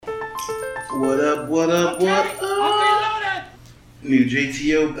What up, what up, what up? New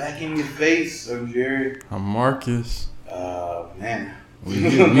JTO back in your face. I'm Jerry. I'm Marcus. Man. We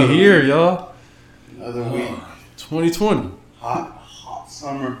here, y'all. Another week. 2020. Hot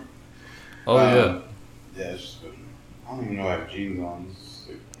summer. Oh, yeah. Yeah, it's just been, I don't even know I have jeans on. It's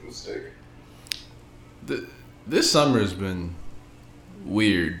a mistake. This summer has been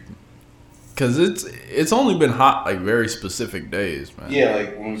weird. Because it's only been hot, like, very specific days, man. Yeah,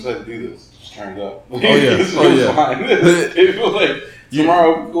 like, when we decided to do this, it just turned up. Oh, yeah. Oh, yeah. Fine. It was like,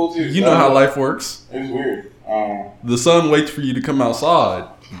 tomorrow will cool, too. You know how life works. It was weird. The sun waits for you to come outside.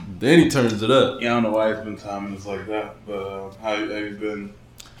 Then he turns it up. Yeah, I don't know why it's been timing it's like that, but how you been?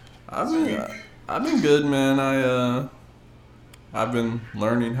 I've been good, man. I've been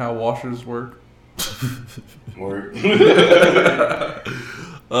learning how washers work. Work.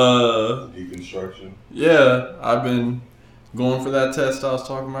 Deconstruction. Yeah, I've been going for that test I was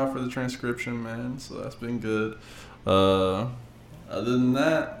talking about for the transcription, man. So that's been good. Other than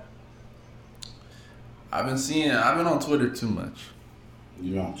that, I've been on Twitter too much.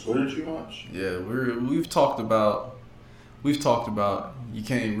 You on Twitter too much? Yeah, we've talked about you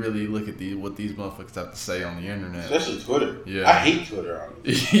can't really look at what these motherfuckers have to say on the internet. Especially Twitter. Yeah. I hate Twitter,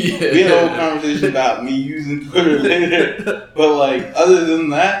 honestly. Yeah. We had a whole conversation about me using Twitter later. But, like, other than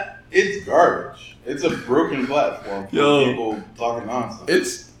that, it's garbage. It's a broken platform for people talking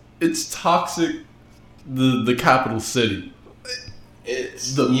nonsense. It's toxic, the capital city.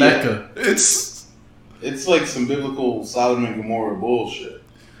 It's the Mecca. It's like some biblical Sodom and Gomorrah bullshit.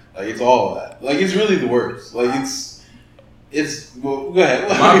 Like, it's all of that. Like, it's really the worst. Like, well, go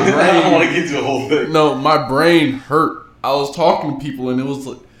ahead. I don't want to get to the whole thing. No, my brain hurt. I was talking to people and it was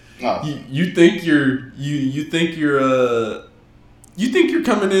like, you think you're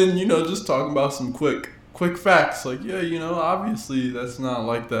coming in, just talking about some quick facts. Like, yeah, obviously that's not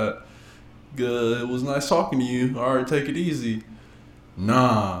like that. Good. It was nice talking to you. All right, take it easy.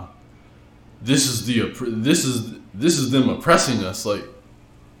 Nah, this is them oppressing us. Like,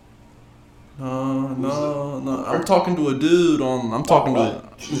 no. I'm talking to a dude I'm talking to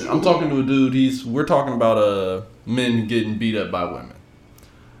a dude. We're talking about men getting beat up by women,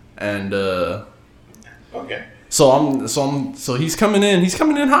 and okay. So he's coming in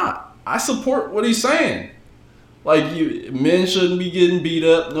hot. I support what he's saying. Like, men shouldn't be getting beat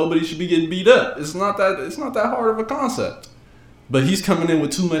up. Nobody should be getting beat up. It's not that hard of a concept. But he's coming in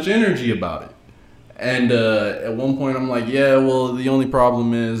with too much energy about it. And at one point I'm like, yeah, well, the only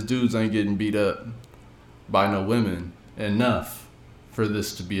problem is dudes ain't getting beat up by no women enough for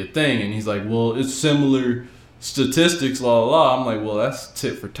this to be a thing. And he's like, well, it's similar statistics, la la la. I'm like, well, that's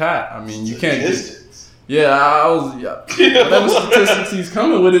tit for tat. I mean, you can't get... Whatever statistics he's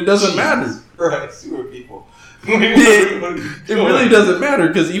coming with, it doesn't matter. Right, super people. It really doesn't matter,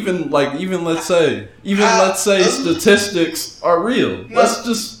 because even let's say statistics are real.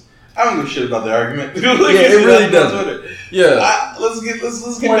 I don't give a shit about the argument. It really doesn't. Yeah. Let's get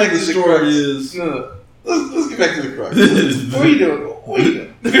back to the crux. Let's get back to the crux. What are you doing?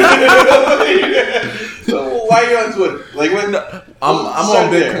 So why are you on Twitter? Like, when I'm on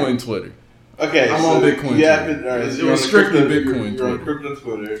Bitcoin Twitter. Okay, I'm on Bitcoin. You're strictly Bitcoin. You're on crypto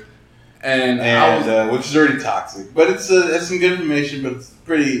Twitter, and which is already toxic. But it's some good information. But it's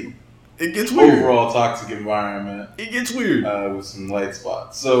pretty. It gets weird. Overall toxic environment. It gets weird with some light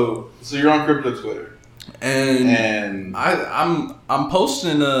spots. So you're on crypto Twitter, and I'm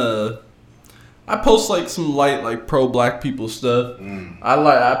posting I post like some light, like, pro black people stuff.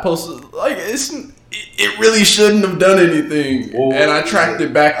 I post like it really shouldn't have done anything, and I tracked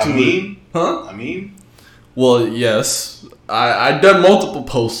it back to meme. Huh? I mean, well, yes, I done multiple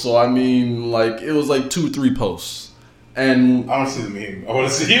posts, so I mean, like, it was like 2 or 3 posts, and I want to see the meme. I want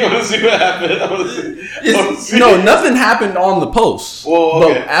to see what happened. I want to see. No, nothing happened on the post. Well,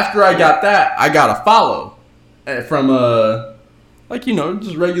 okay. But after I got that, I got a follow from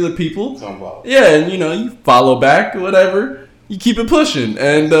just regular people. Yeah, and you follow back, whatever. You keep it pushing,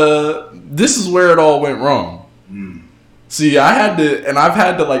 and this is where it all went wrong. See, I've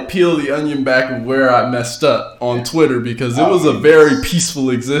had to like peel the onion back of where I messed up on Twitter, because it was a very peaceful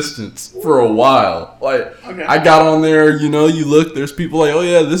existence for a while. Like, I got on there, you look, there's people like, oh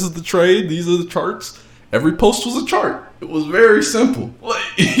yeah, this is the trade, these are the charts. Every post was a chart. It was very simple. Like,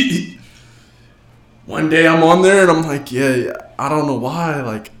 one day I'm on there and I'm like, yeah, I don't know why,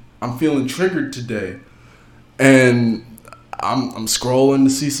 like, I'm feeling triggered today. And I'm scrolling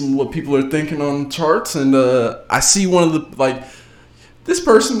to see what people are thinking on charts, and I see one of the, like, this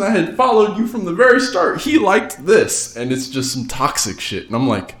person that had followed you from the very start, he liked this, and it's just some toxic shit. And I'm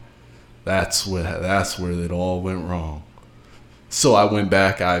like, that's where it all went wrong. So I went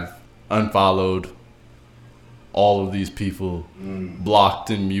back, unfollowed all of these people, blocked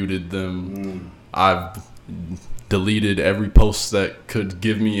and muted them. I've deleted every post that could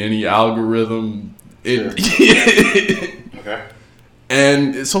give me any algorithm. Okay.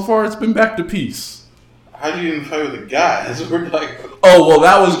 And so far, it's been back to peace. How do you even fight with a guy? That's what we're like. Oh, well,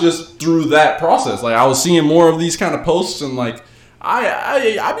 that was just through that process. Like, I was seeing more of these kind of posts, and like,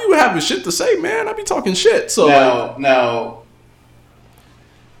 I be having shit to say, man. I be talking shit. So now,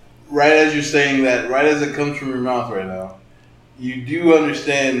 right as you're saying that, right as it comes from your mouth right now, you do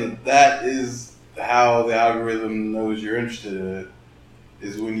understand that that is how the algorithm knows you're interested in it,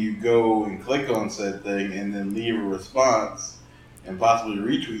 is when you go and click on said thing and then leave a response and possibly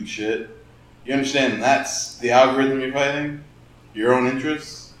retweet shit. You understand that's the algorithm you're fighting? Your own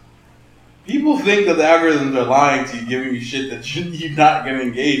interests? People think that the algorithms are lying to you, giving you shit that you're not going to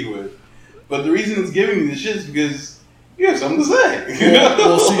engage with. But the reason it's giving you the shit is because you have something to say.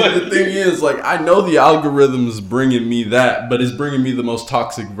 Well, see, the thing is, like, I know the algorithm's bringing me that, but it's bringing me the most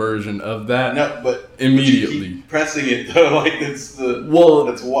toxic version of that. No, but immediately you keep pressing it though, like it's the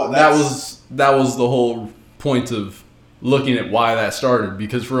that was the whole point of looking at why that started,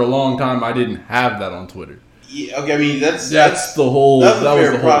 because for a long time I didn't have that on Twitter. Yeah, okay, I mean that's the whole that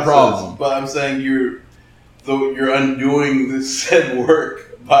was the whole problem. But I'm saying you're undoing this said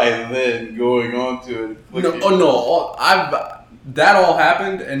work by then going on to it. That all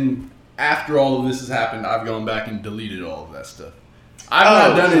happened, and after all of this has happened, I've gone back and deleted all of that stuff. I've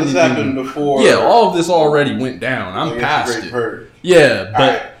not done anything. This happened before. Yeah, all of this already went down. I'm past it. Purge. Yeah, but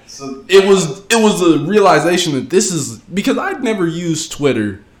right, so it was a realization that this is because I'd never used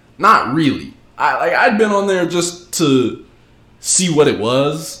Twitter. Not really. I'd been on there just to see what it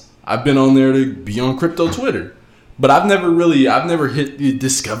was. I've been on there to be on crypto Twitter. But I've never hit the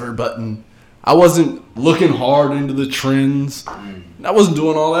discover button. I wasn't looking hard into the trends. I wasn't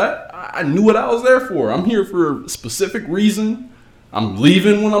doing all that. I knew what I was there for. I'm here for a specific reason. I'm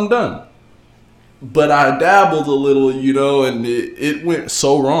leaving when I'm done. But I dabbled a little, and it went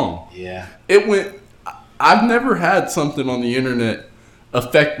so wrong. Yeah. I've never had something on the internet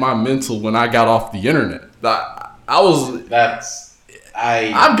affect my mental when I got off the internet.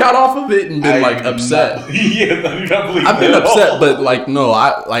 I've got off of it and been upset. I do not believe I've been that upset, but I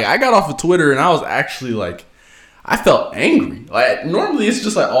got off of Twitter and I was actually I felt angry. Like normally it's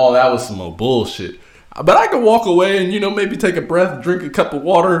just that was some old bullshit. But I could walk away and maybe take a breath, drink a cup of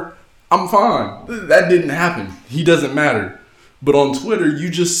water. I'm fine. That didn't happen. He doesn't matter. But on Twitter, you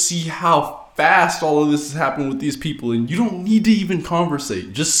just see how fast all of this has happened with these people, and you don't need to even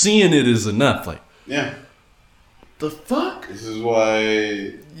conversate. Just seeing it is enough. Yeah. The fuck? This is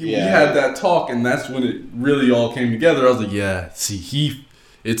why we had that talk, and that's when it really all came together. I was like, yeah, see,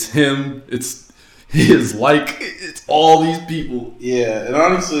 it's him, it's it's all these people. Yeah, and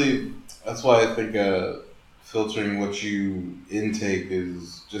honestly, that's why I think filtering what you intake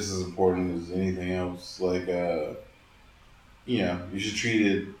is just as important as anything else. You should treat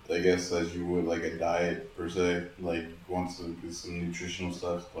it, I guess, as you would like a diet per se. Like, once to get some nutritional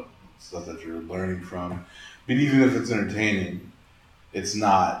stuff that you're learning from. But even if it's entertaining, it's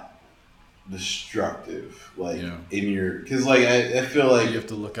not destructive. Because I feel like you have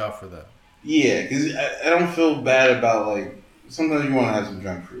to look out for that. Yeah, because I don't feel bad about sometimes you want to have some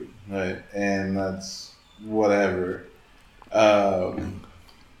junk food, right? And that's whatever. But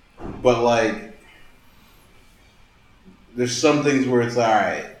there's some things where it's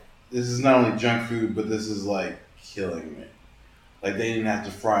alright, this is not only junk food, but this is killing me. They didn't have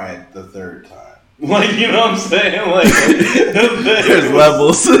to fry it the third time. You know what I'm saying? There's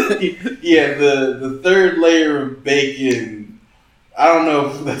levels. Yeah, the third layer of bacon, I don't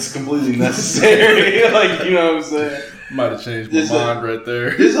know if that's completely necessary. You know what I'm saying? Might have changed my mind right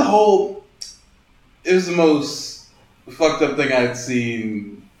there. It was the most fucked up thing I'd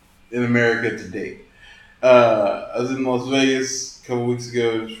seen in America to date. I was in Las Vegas a couple weeks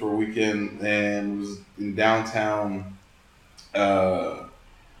ago for a weekend and was in downtown Las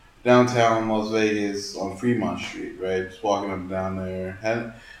Vegas on Fremont Street, right? Just walking up and down there.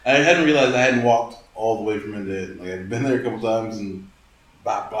 I hadn't realized I hadn't walked all the way from end to end. I'd been there a couple times and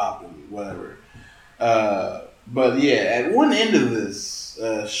bop and whatever. But yeah, at one end of this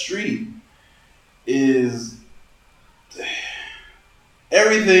street is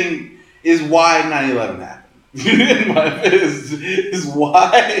everything is why 9/11 happened. is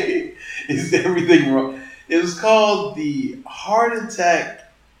why is everything wrong. It was called the Heart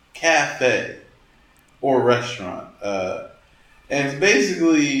Attack Cafe or restaurant. And it's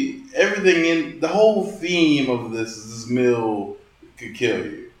basically everything in the whole theme of this meal could kill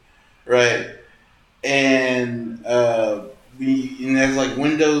you. Right? And it has like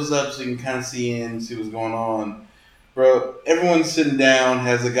windows up so you can kind of see in, see what's going on. Bro, everyone's sitting down,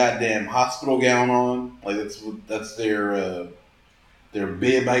 has a goddamn hospital gown on. Like that's their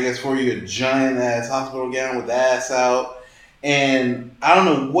bib, I guess, for you. A giant ass hospital gown with the ass out. And I don't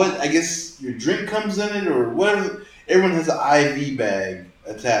know what, I guess your drink comes in it or whatever. Everyone has an IV bag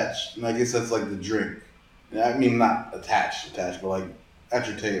attached. And I guess that's like the drink. I mean, not attached, but like at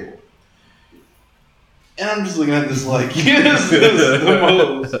your table. And I'm just looking at this like, this is the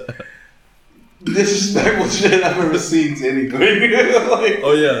most disrespectful shit I've ever seen to anything. Like,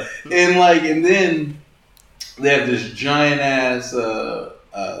 oh yeah. And then they have this giant ass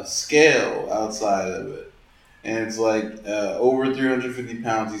scale outside of it. And it's like over 350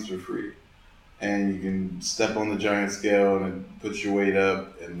 pounds each for free. And you can step on the giant scale and it puts your weight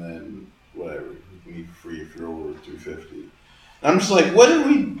up and then whatever. You can eat for free if you're over 350. And I'm just like, what are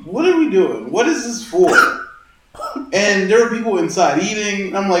we doing? What is this for? And there are people inside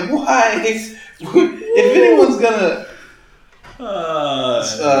eating. I'm like, why? If anyone's gonna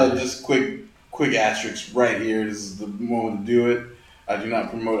just quick asterisk right here, this is the moment to do it. I do not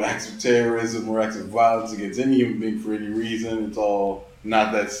promote acts of terrorism or acts of violence against any human being for any reason. It's all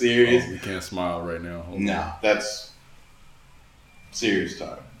not that serious. Oh, we can't smile right now. No, that's serious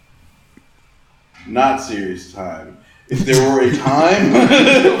time. Not serious time. If there were a time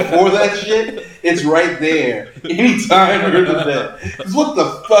for that shit, it's right there. Anytime or the day. What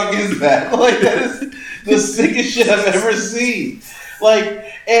the fuck is that? Like, that is the sickest shit I've ever seen. Like,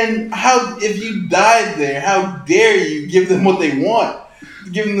 and how, if you died there, how dare you give them what they want?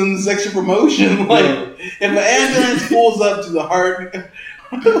 Giving them this extra promotion. Like, if an ambulance pulls up to the heart,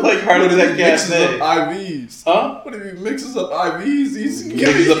 like heart attack cafe. IVs. Huh? What if he mixes up IVs? He's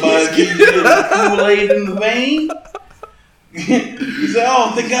mixes up IVs, Kool-Aid in the vein. You say,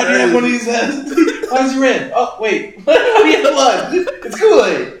 oh, thank God you have one of these. Why is it red? Oh, wait. Why do you have blood? It's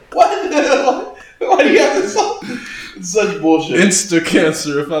Kool-Aid. What? Why do you have this? It's such bullshit. Insta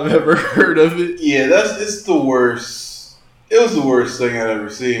cancer, if I've ever heard of it. Yeah, it's the worst. It was the worst thing I'd ever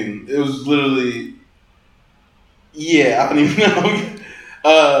seen. It was literally. Yeah, I don't even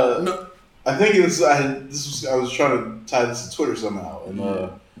know. No. I think it was. I was trying to tie this to Twitter somehow. And,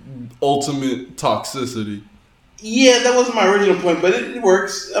 ultimate toxicity. Yeah, that wasn't my original point, but it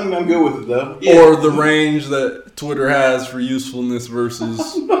works. I'm good with it though. Yeah. Or the range that Twitter has for usefulness versus. I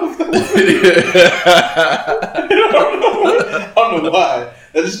don't know why.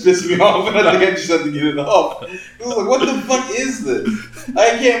 That just pissed me off, and I think I just had to get it off. It was like, what the fuck is this?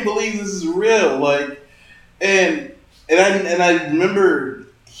 I can't believe this is real. Like, and I remember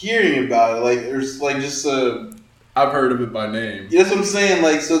hearing about it. Like, there's like just a. I've heard of it by name. Yeah, that's what I'm saying.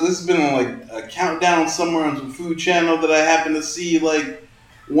 Like, so this has been on like a countdown somewhere on some food channel that I happen to see like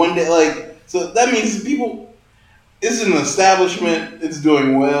one day. Like, so that means people. It's an establishment. It's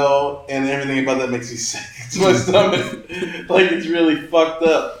doing well, and everything about that makes me sick to my stomach. Like, it's really fucked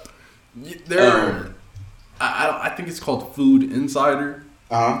up. I think it's called Food Insider.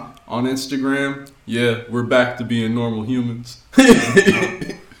 On Instagram. Yeah, we're back to being normal humans.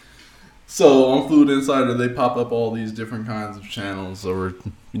 So on Food Insider, they pop up all these different kinds of channels or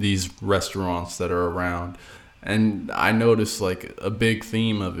these restaurants that are around. And I noticed like a big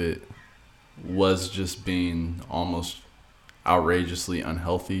theme of it was just being almost outrageously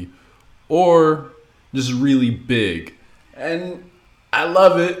unhealthy or just really big. And I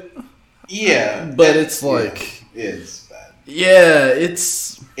love it. Yeah. But it's like... Yeah, it's bad. Yeah,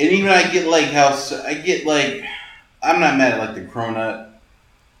 it's... And even I get like how... I'm not mad at like the cronut.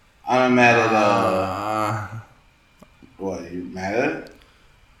 I'm mad at what? You mad at it?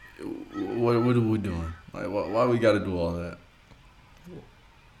 What are we doing? Like, why we got to do all that?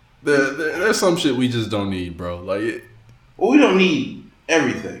 There's some shit we just don't need, bro. Like, well, we don't need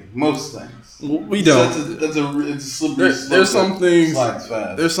everything. Most things. We don't. So it's a slippery slope. There's some things. Slides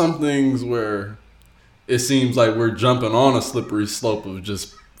fast. There's some things where it seems like we're jumping on a slippery slope of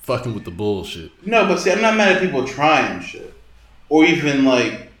just fucking with the bullshit. No, but see, I'm not mad at people trying shit, or even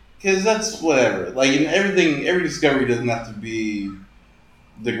like. Because that's whatever. Like, in everything, every discovery doesn't have to be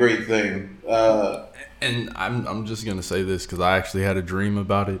the great thing. And I'm just going to say this because I actually had a dream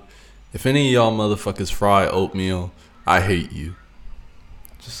about it. If any of y'all motherfuckers fry oatmeal, I hate you.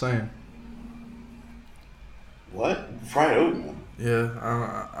 Just saying. What? Fried oatmeal? Yeah,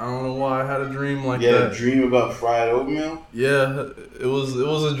 I don't know why I had a dream like that. You had a dream about fried oatmeal? Yeah, it was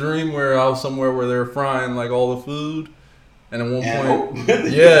a dream where I was somewhere where they were frying, like, all the food. And at one point,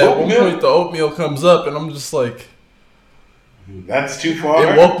 at one point the oatmeal comes up, and I'm just like, "That's too far."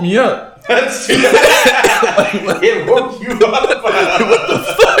 It woke me up. That's too far. It woke you up. What the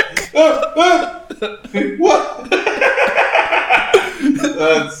fuck? What?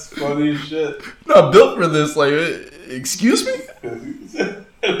 That's funny as shit. Not built for this. Like, excuse me?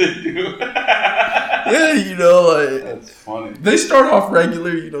 Yeah, you know, like that's funny. They start off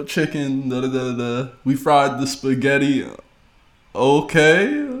regular, you know, chicken. We fried the spaghetti. Okay,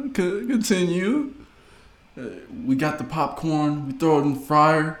 continue. We got the popcorn. We throw it in the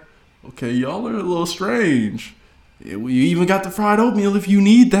fryer. Okay, y'all are a little strange. We even got the fried oatmeal if you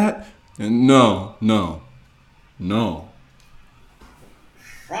need that. And no.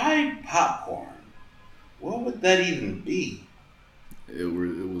 Fried popcorn. What would that even be? It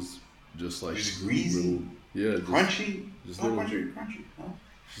was just like just greasy. Crunchy. Just not little, crunchy. Huh?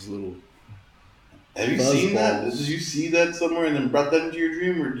 Just little. Have you seen that? Did you see that somewhere and then brought that into your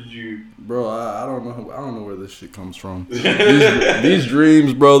dream, or did you? Bro, I don't know. I don't know where this shit comes from. these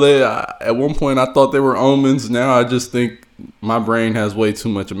dreams, bro. At one point I thought they were omens. Now I just think my brain has way too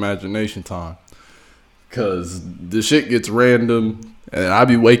much imagination time. Cause the shit gets random, and I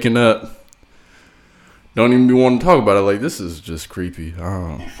be waking up. Don't even be wanting to talk about it. Like, this is just creepy. I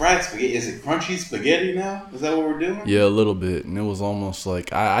don't know. Fried spaghetti. Is it crunchy spaghetti now? Is that what we're doing? Yeah, a little bit. And it was almost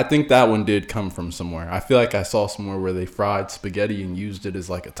like, I think that one did come from somewhere. I feel like I saw somewhere where they fried spaghetti and used it as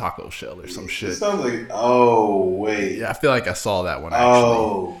like a taco shell or some shit. It sounds like, oh, wait. Yeah, I feel like I saw that one, actually.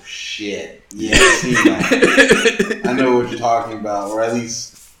 Oh, shit. Yeah, I've seen that. I know what you're talking about. Or at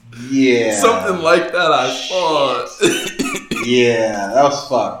least, yeah. Something like that I thought. Yeah, that was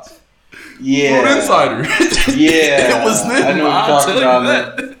fucked. Yeah. Food Insider. Yeah. It was them. I know what you're I'll talking tell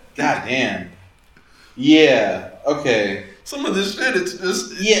about. you that. God damn. Yeah. Okay. Some of this shit, it's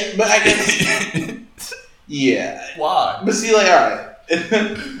just... Yeah, but I guess... Yeah. Why? But see, like, alright.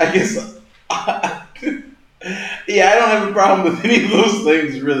 I guess... yeah, I don't have a problem with any of those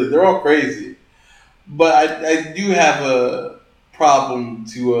things, really. They're all crazy. But I do have a problem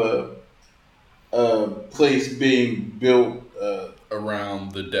to a place being built...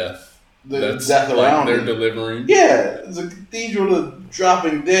 around the death. That's death around they're it. Delivering. Yeah, it's a cathedral to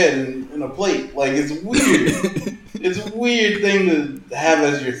dropping dead in a plate. Like, it's weird. It's a weird thing to have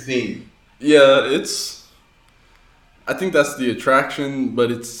as your theme. Yeah, I think that's the attraction,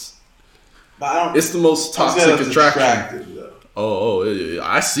 but it's the most toxic attraction.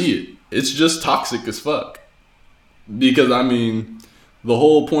 I see it. It's just toxic as fuck. Because, I mean, the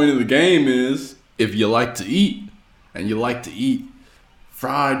whole point of the game is, if you like to eat, and you like to eat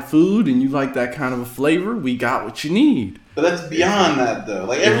fried food, and you like that kind of a flavor, we got what you need. But that's beyond that, though.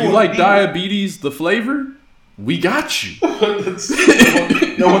 Like, if you like diabetes, the flavor, we got you.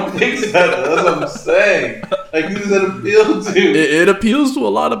 No one thinks that. That's what I'm saying. Like, who does that appeal to? It appeals to a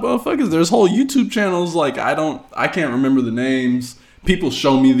lot of motherfuckers. There's whole YouTube channels. Like, I can't remember the names. People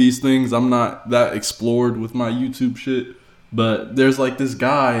show me these things. I'm not that explored with my YouTube shit. But there's like this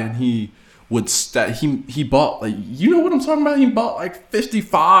guy, and he bought, like, you know what I'm talking about? He bought like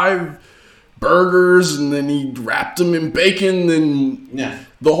 55 burgers, and then he wrapped them in bacon, and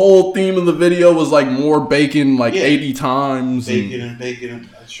the whole theme of the video was like more bacon, like 80 times. Bacon and bacon.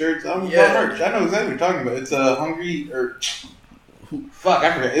 Shirts. I know exactly what you're talking about. It's a hungry or fuck.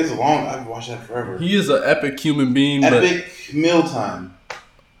 I forgot. It's long. I've watched that forever. He is an epic human being. Epic mealtime.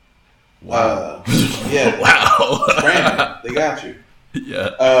 Wow. Yeah. Wow. Brandon, they got you.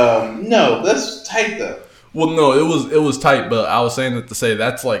 Yeah. No, that's tight though. Well, no, it was tight, but I was saying that to say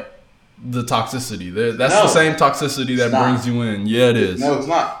that's like the toxicity. That's the same toxicity that brings you in. Yeah, it is. No, it's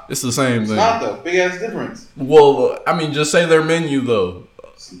not. It's the same thing. It's not though. Big ass difference. Well, I mean, just say their menu though.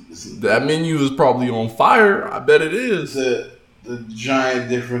 That menu is probably on fire. I bet it is. The giant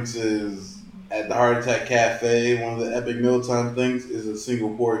difference is at the Heart Attack Cafe, one of the epic mealtime things is a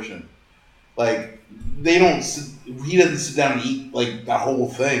single portion. Like, he doesn't sit down and eat like that whole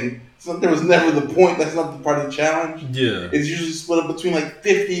thing. There was never the point. That's not the part of the challenge. Yeah. It's usually split up between like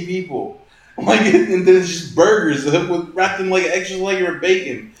 50 people. Like, and then it's just burgers wrapped in like extra layer of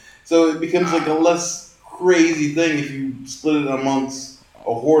bacon. So it becomes like a less crazy thing if you split it amongst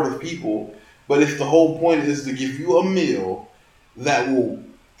a horde of people. But if the whole point is to give you a meal that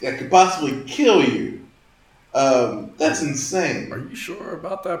could possibly kill you, that's insane. Are you sure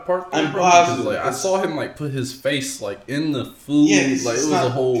about that part? I'm positive. Like, I saw him like put his face like in the food. Yeah, like it was a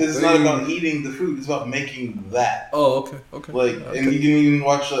whole thing. Because it's not about eating the food; it's about making that. Oh, okay. Like, and you can even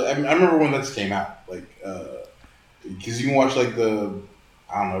watch. I remember when this came out. Like, because you can watch like I don't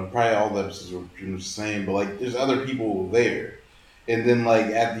know, probably all the episodes were pretty much the same, but like there's other people there, and then like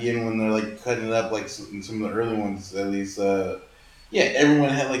at the end when they're like cutting it up, like in some of the early ones at least, everyone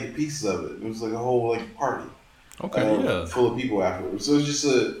had like a piece of it. It was like a whole like party. Okay, full of people afterwards. So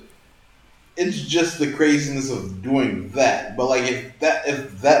it's just the craziness of doing that. But like if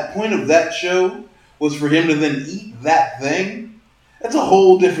that point of that show was for him to then eat that thing, That's a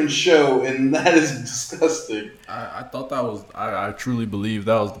whole different show, and that is disgusting. I thought that was. I truly believe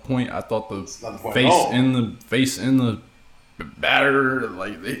that was the point. I thought the face in the batter,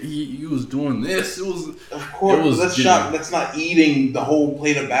 like he was doing this. It was. Of course, that's not eating the whole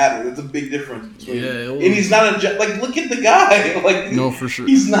plate of batter. That's a big difference. And he's not like. Look at the guy. Like no, for sure.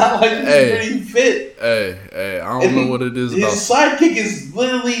 He's not like pretty fit. Hey, I don't know what it is about. His sidekick is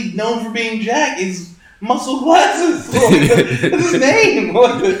literally known for being Jack. He's muscle glasses. That's his name.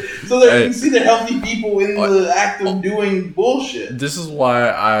 So you can see they're healthy people in the act of doing bullshit. This is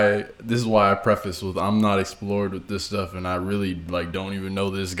why I preface with I'm not explored with this stuff, and I really don't even know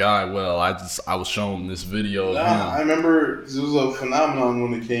this guy well. I was shown this video of him. I remember it was a phenomenon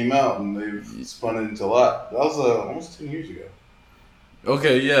when it came out, and they've spun it into a lot. That was almost 10 years ago.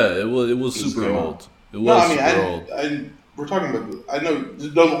 Okay, yeah, it was super old. It was super old. We're talking about. I know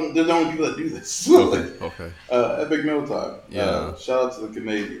they're the only people that do this. Okay. Epic Meal Time. Yeah. Shout out to the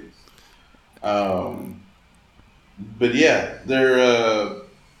Canadians. But yeah, they're.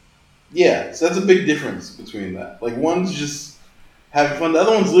 So that's a big difference between that. Like one's just having fun. The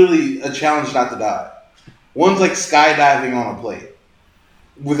other one's literally a challenge not to die. One's like skydiving on a plate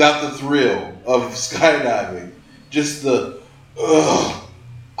without the thrill of skydiving. Just the.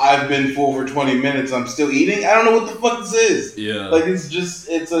 I've been full for 20 minutes. I'm still eating. I don't know what the fuck this is. Yeah. Like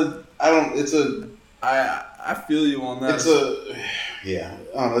I feel you on that. It's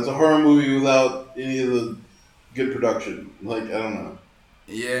a horror movie without any of the good production. Like, I don't know.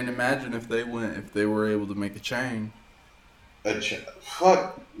 Yeah, and imagine if they were able to make a chain.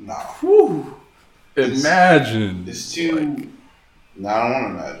 Fuck. Nah. Whew. Imagine. It's too. No, I don't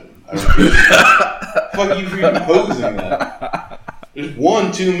want to imagine. Fuck you for even posing that. There's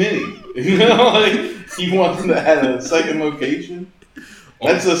one too many. You know, like you want them to add a second location.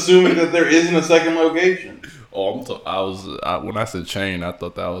 That's assuming that there isn't a second location. Oh, when I said chain, I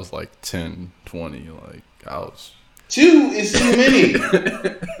thought that was like 10, 20. Like I was. 2 is too many.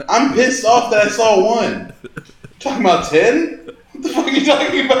 I'm pissed off that I saw 1. Talking about 10? What the fuck are you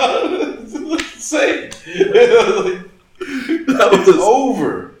talking about? It's insane. It's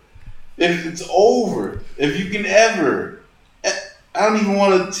over. If it's over, if you can ever. I don't even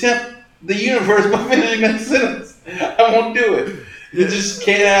want to tempt the universe by finishing that sentence. I won't do it. It just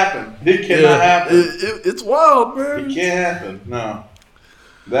can't happen. It cannot happen. It's wild, man. It can't happen. No.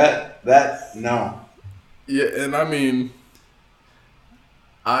 No. Yeah, and I mean,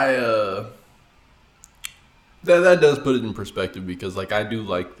 that does put it in perspective because, like, I do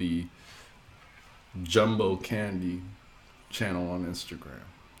like the Jumbo Candy channel on Instagram.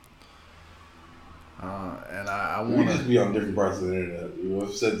 And I want to just be on different parts of the internet.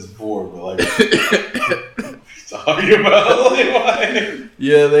 We've said this before, but like, talking about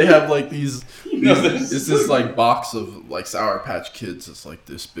yeah, they have like these it's this like box of like Sour Patch Kids. It's like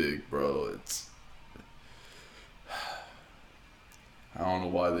this big, bro. I don't know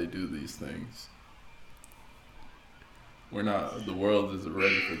why they do these things. The world isn't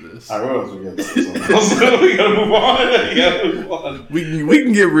ready for this. Alright, what else we got? We gotta move on. We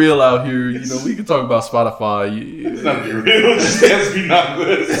can get real out here. You know, we can talk about Spotify. It's not be real. It just has to be not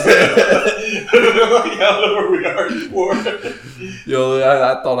good. I don't know where we are anymore. Yo,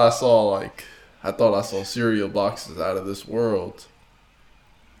 I thought I saw cereal boxes out of this world.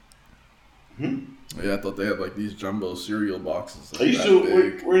 Yeah, I thought they had like these jumbo cereal boxes. Like, are you still? What are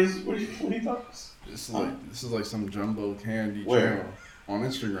you talking? This is like some jumbo candy channel on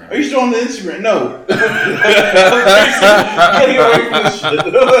Instagram. Are you still on the Instagram? No. Getting away from this shit.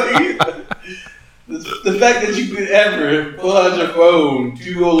 The fact that you could ever pull out your phone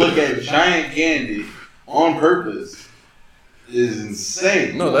to go look at giant candy on purpose is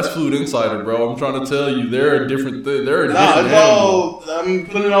insane. No, that's Food Insider, bro. I'm trying to tell you, there are different things. It's all. I'm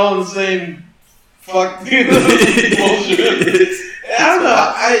putting it all in the same. Fuck bullshit. I don't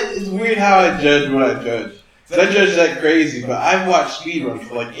know. It's weird how I judge what I judge. I judge that crazy, but I watched speedruns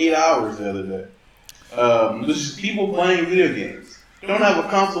for like 8 hours the other day. There's just people playing video games. Don't have a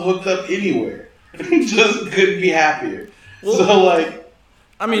console hooked up anywhere. Just couldn't be happier. Well, so like,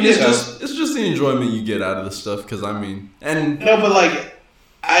 I mean, it's just the enjoyment you get out of the stuff. Because I mean, and no, but like,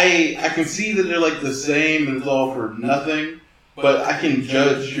 I can see that they're like the same and it's all for nothing. But I can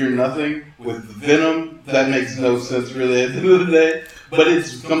judge your nothing with Venom. That makes no sense really at the end of the day. But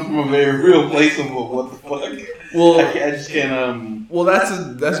it's come from a very real place of what the fuck. Well, I just can't. Well,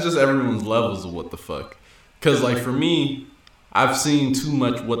 that's just everyone's levels of what the fuck. Because like for me, I've seen too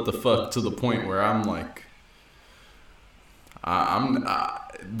much what the fuck to the point where I'm like,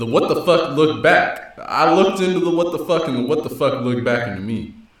 the what the fuck looked back. I looked into the what the fuck and the what the fuck looked back into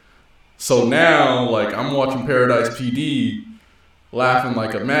me. So now like I'm watching Paradise PD. laughing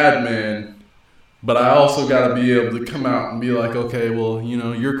like a madman, but I also got to be able to come out and be like, okay, well, you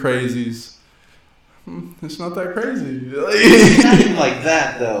know, you're crazies. It's not that crazy. It's not even like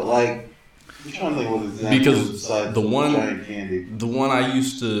that though. Like, I'm trying to think what example because the one I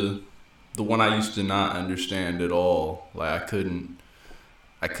used to not understand at all. Like I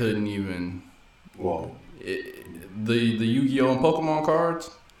couldn't even. Whoa. The Yu-Gi-Oh and Pokemon cards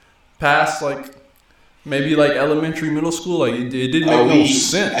past like maybe like elementary, middle school, like it didn't make no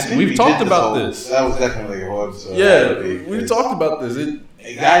sense. We've talked about this. That was definitely a whole episode. Yeah, we've talked about this. A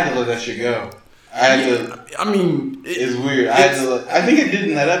guy had to let that shit go. I mean, it's weird. I think it did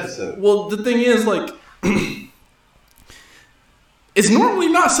in that episode. Well, the thing is, like, it's normally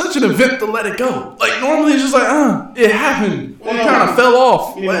not such an event to let it go. Like normally it's just like, it happened. Well, it kind of fell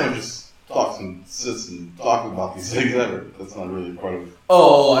off. You know, just talk and talk about these things ever. That's not really part of it.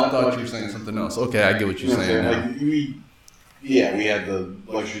 Oh, I thought you were saying something else. Okay, I get what you're saying. Like we had the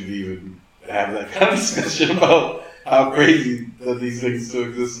luxury to even have that kind of discussion about how crazy that these things still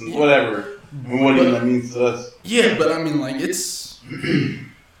exist and whatever. And what even that means to us. Yeah, but I mean, like, it's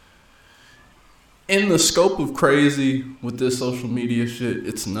in the scope of crazy with this social media shit.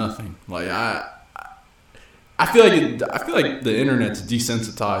 It's nothing. Like I feel like the internet's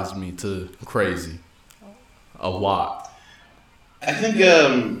desensitized me to crazy a lot. I think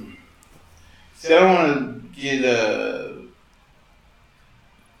see, I don't want to get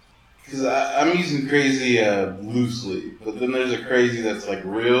because I'm using crazy loosely, but then there's a crazy that's like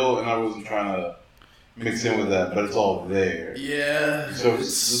real, and I wasn't trying to mix in with that, but it's all there. Yeah. So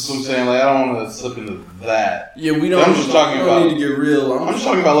that's what I'm saying. Like, I don't want to slip into that. Yeah, we don't. I'm just talking about. Need to get real. I'm just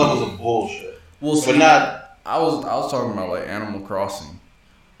talking about levels of bullshit. Well, but not. I was talking about like Animal Crossing.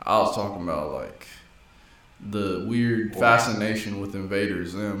 I was talking about like the weird fascination with Invader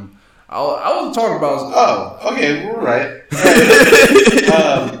Zim. I was talking about. Oh, okay, we're right.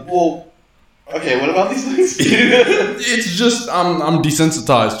 Well, okay. What about these things? It's just I'm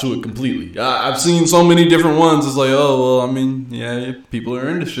desensitized to it completely. I've seen so many different ones. It's like, oh well, I mean, yeah, people are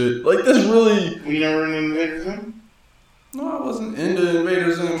into shit. Like this really. You never into Invader Zim? No, I wasn't into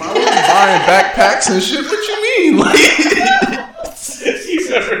Invader Zim. I wasn't buying backpacks and shit. What you mean? Like, he's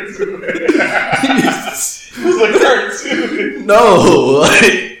never into it. It's like cartoon. No,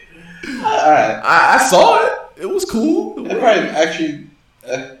 like. Alright. I saw it. It was cool. It probably actually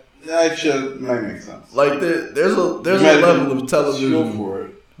might make sense. Like there's a level of television for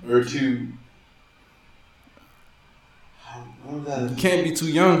it, or too. You can't be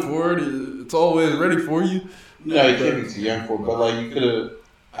too young for it. It's always ready for you. No, you can't be too young for it. But like you could have.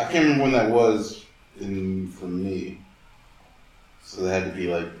 I can't remember when that was for me. So that had to be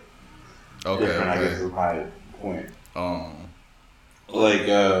like different. I guess is my point. Like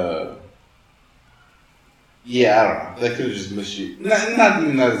yeah, I don't know. That could have just missed you. Not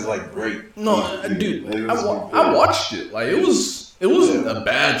even that it's like great. No, dude, I watched it. Like it wasn't a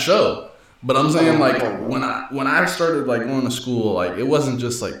bad show. But I'm saying like when I started like going to school, like it wasn't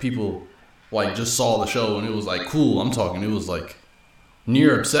just like people like just saw the show and it was like cool. I'm talking it was like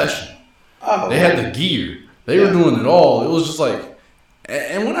near obsession. They had the gear. They were doing it all. It was just like,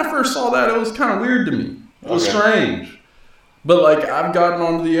 and when I first saw that, it was kind of weird to me. It was strange. But like I've gotten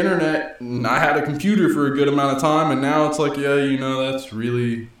onto the internet and I had a computer for a good amount of time and now it's like, yeah, you know, that's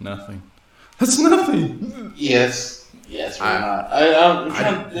really nothing. That's nothing. Yes, really not.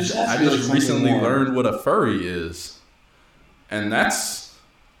 I just recently learned what a furry is, and that's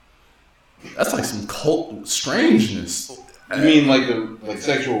like some cult strangeness. You mean like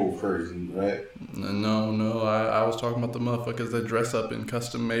sexual furries, right? No. I was talking about the motherfuckers that dress up in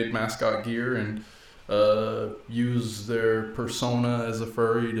custom made mascot gear and use their persona as a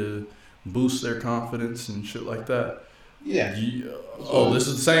furry to boost their confidence and shit like that. Yeah. Oh, this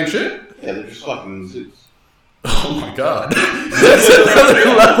is the same shit? Yeah, they're just fucking in suits. Oh my god. That's another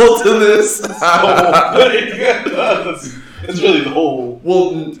level to this. That's really the whole.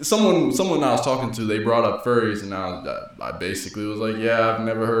 Well, someone I was talking to, they brought up furries, and I basically was like, yeah, I've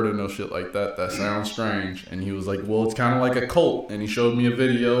never heard of no shit like that. That sounds strange. And he was like, well, it's kind of like a cult. And he showed me a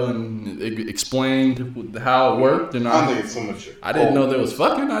video and it explained how it worked. And I don't think it's so much. I didn't know there was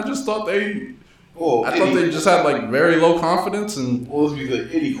fucking. I just thought they. I thought they just had like very low confidence and. Well, let's be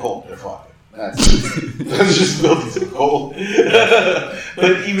like any cult, they're fucking. That's just building some cult.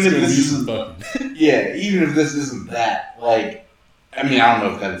 But even if this isn't, even if this isn't that, like, I mean, I don't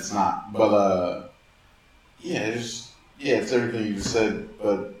know if that it's not, but it's everything you just said.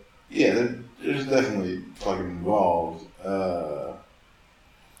 But yeah, there's definitely fucking involved. That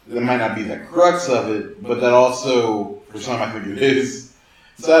might not be the crux of it, but that also, for some, I think it is.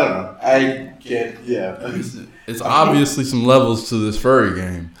 So I don't know. I can't. Yeah. It's obviously some levels to this furry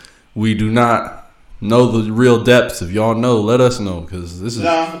game. We do not know the real depths. If y'all know, let us know, because this is. No,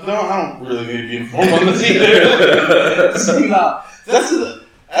 I don't really need to be informed on this either. No,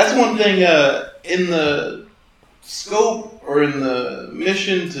 that's one thing in the scope or in the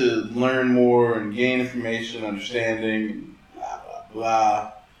mission to learn more and gain information, understanding, blah blah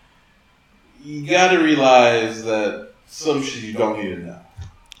blah. You got to realize that some shit you don't need to know,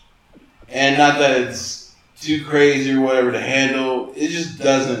 and not that it's too crazy or whatever to handle. It just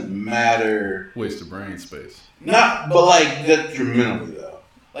doesn't matter. Waste of brain space. But like detrimentally though.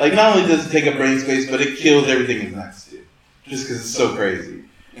 Like not only does it take up brain space, but it kills everything it's next to. Just because it's so crazy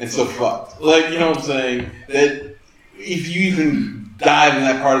and so fucked. Like, you know what I'm saying? That if you even dive in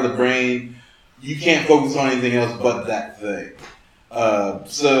that part of the brain, you can't focus on anything else but that thing.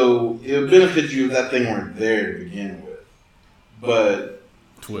 So it would benefit you if that thing weren't there to begin with. But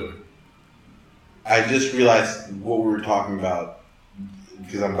Twitter. I just realized what we were talking about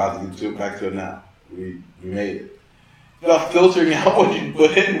because I'm about to get back to it now. We made it. It's about filtering out what you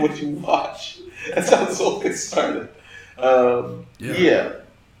put in, what you watch. That's how this whole thing started. Yeah.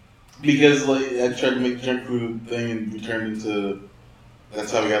 Because like I tried to make the junk food thing and we turned into.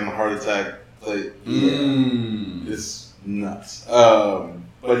 That's how we got in the heart attack. Like, yeah, it's nuts.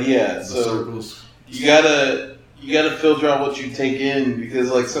 But yeah, The so circles. you gotta filter out what you take in because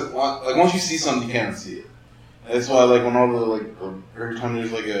like once you see something you can't see it. That's why like when all the every time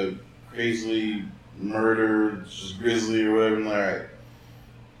there's like a crazily murder, just grizzly or whatever, I'm like, alright,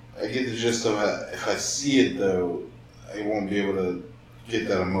 I get the gist of it. If I see it though, I won't be able to get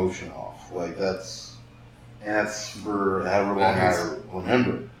that emotion off. Like that's for however long I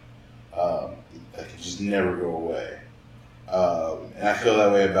remember. That can just never go away. And I feel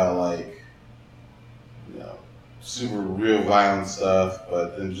that way about like, you know, super real violent stuff,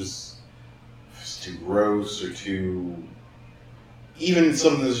 but then just if it's too gross or too, even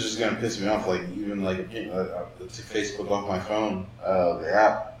something that's just gonna piss me off, like even like I took Facebook off my phone, the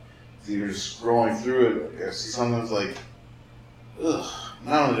app. Even just scrolling through it, I see something that's like, ugh.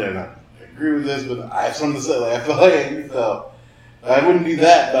 Not only did I not agree with this, but I have something to say. Like I feel like I need to. I wouldn't do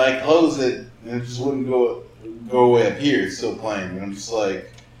that, but I close it and it just wouldn't go away up here. It's still playing. And I'm just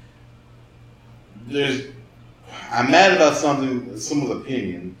like, I'm mad about someone's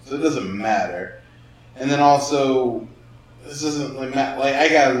opinion, so it doesn't matter. And then also, this isn't like I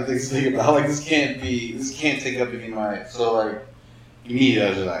got other things to think about. Like this can't take up any of my. So like, immediately I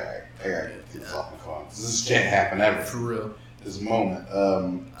was just like, I gotta get this off my phone. This can't happen ever. For real. This moment.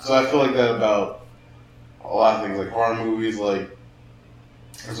 So I feel like that about a lot of things, like horror movies, like,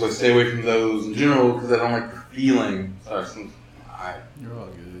 so I stay away from those in general because I don't like the feeling. Sorry, You're all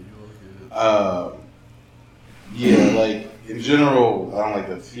good. Yeah, like, in general, I don't like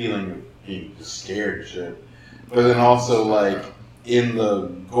the feeling of being just scared and shit. But then also, like, in the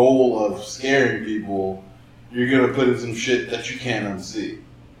goal of scaring people, you're gonna put in some shit that you can't unsee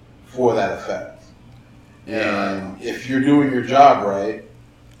for that effect. Yeah. And if you're doing your job right,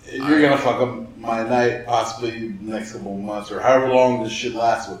 you're gonna fuck up my night, possibly next couple of months or however long this shit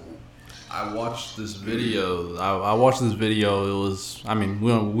lasts with me. I watched this video. I watched this video. It was, I mean,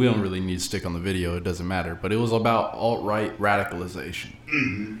 we don't really need to stick on the video. It doesn't matter. But it was about alt-right radicalization.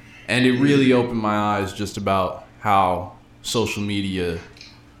 Mm-hmm. And it really opened my eyes just about how social media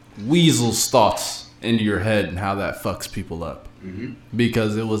weasels thoughts into your head and how that fucks people up. Mm-hmm.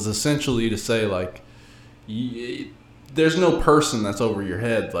 Because it was essentially to say, like, there's no person that's over your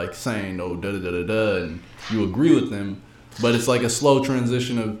head, like, saying, oh, da-da-da-da-da, and you agree with them. But it's like a slow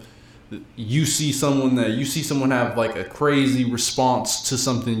transition of, you see someone have like a crazy response to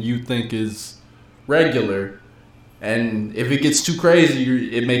something you think is regular, and if it gets too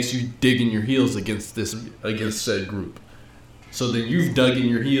crazy, it makes you dig in your heels against said group. So then you've dug in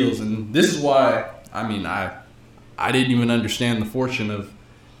your heels, and this is why, I mean, I didn't even understand the fortune of,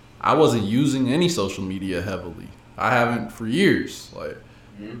 I wasn't using any social media heavily. I haven't for years. Like,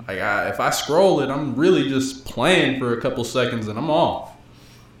 if I scroll it, I'm really just playing for a couple seconds and I'm off.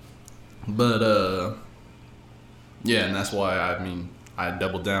 But, yeah, and that's why, I mean, I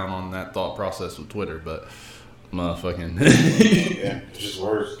doubled down on that thought process with Twitter, but motherfucking... Yeah, it's just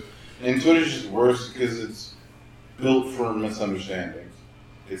worse. And Twitter's just worse because it's built for misunderstandings.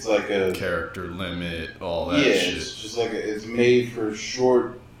 It's like a... character limit, all that shit. Yeah, it's just like it's made for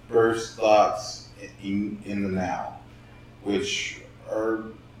short burst thoughts in the now, which are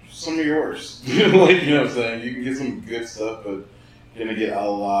some of your worst. Like, you know what I'm saying? You can get some good stuff, but you're going to get a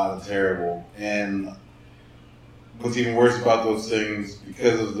lot of terrible. And what's even worse about those things,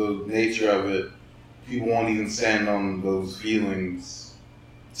 because of the nature of it, people won't even stand on those feelings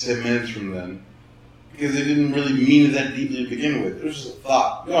 10 minutes from then because they didn't really mean it that deeply to begin with. It was just a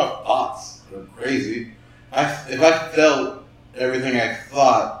thought. You know, thoughts are crazy. If I felt everything I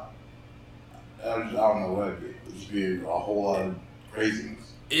thought, I don't know what it'd be. It'd just be a whole lot of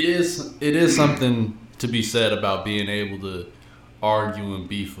craziness. It is something to be said about being able to argue and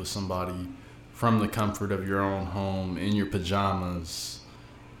beef with somebody from the comfort of your own home, in your pajamas,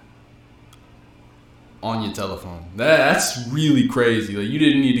 on your telephone. That's really crazy. Like, you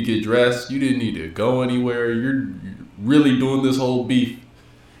didn't need to get dressed. You didn't need to go anywhere. You're really doing this whole beef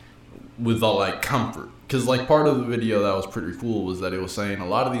with all like comfort. Because like part of the video that was pretty cool was that it was saying a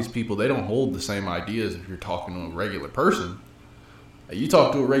lot of these people, they don't hold the same ideas if you're talking to a regular person. You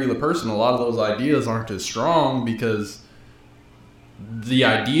talk to a regular person, a lot of those ideas aren't as strong because the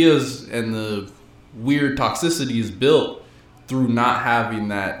ideas and the weird toxicity is built through not having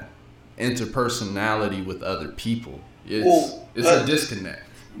that interpersonality with other people. It's a disconnect.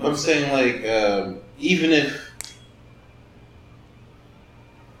 I'm saying, like, even if,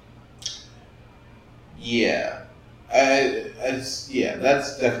 that's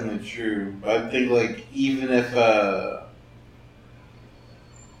definitely true. But I think, like, even if,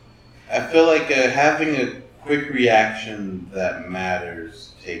 I feel like having a quick reaction that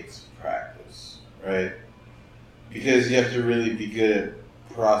matters takes practice, right? Because you have to really be good at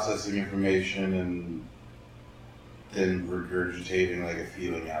processing information and then regurgitating like a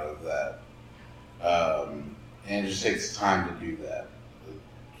feeling out of that. And it just takes time to do that,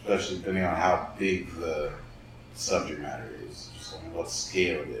 especially depending on how big the subject matter is, just on what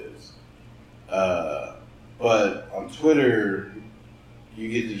scale it is. But on Twitter, you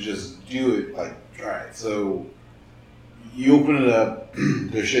get to just do it, like, try it. So you open it up,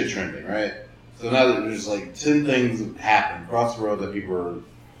 there's shit trending, right? So now that there's like 10 things that happen across the world that people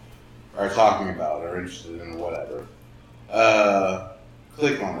are talking about or interested in or whatever.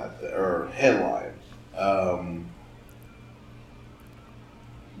 Click on that, or headline.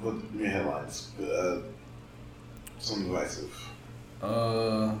 What headlines? Some divisive.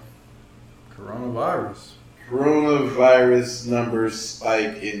 Coronavirus numbers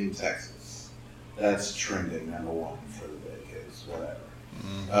spike in Texas. That's trending #1 for the day case, whatever.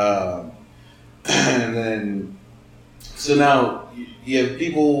 Mm-hmm. And then, so now you have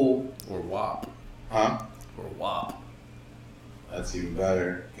people. Or WAP. Huh? Or WAP. That's even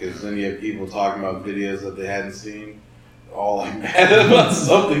better, because then you have people talking about videos that they hadn't seen, all like mad about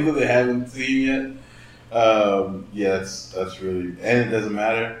something that they haven't seen yet. That's really, and it doesn't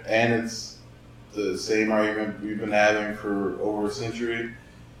matter, and it's the same argument we've been having for over a century.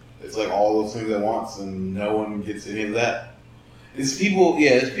 It's like all those things at once, and no one gets any of that. It's people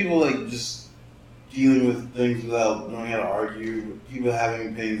like just dealing with things without knowing how to argue. People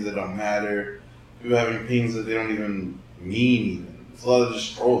having opinions that don't matter. People having opinions that they don't even mean. Even it's a lot of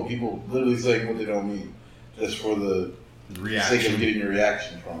just trolling. People literally saying what they don't mean just for the sake of getting a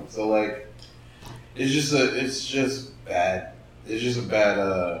reaction from it. So like, it's just bad. It's just a bad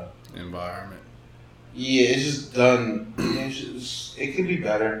environment. Yeah, it's just done. It could be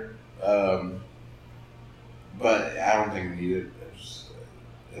better, but I don't think we need it.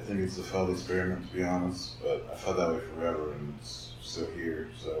 I think it's a failed experiment, to be honest. But I felt that way forever, and it's still here.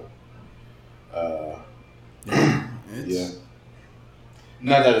 So, yeah.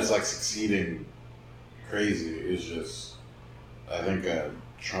 Not that it's like succeeding crazy. It's just I think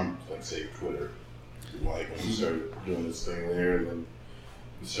Trump like saved Twitter. Like when he started doing this thing there, and then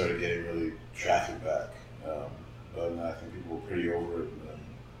he started getting really traffic back. But I think people were pretty over it, and then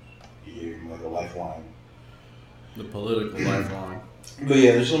he gave him like a lifeline. The political lifeline. But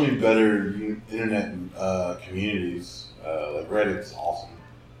yeah, there's so many better internet communities. Like Reddit's awesome.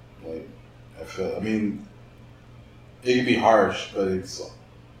 Like I mean, it can be harsh, but I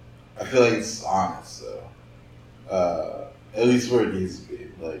feel like it's honest though. At least where it needs to be.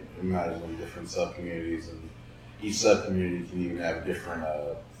 Like imagine different sub communities, and each sub community can even have different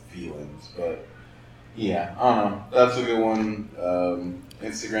feelings. But yeah, I don't know. That's a good one.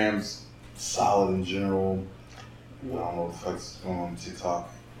 Instagram's solid in general. I don't know what the fuck's going on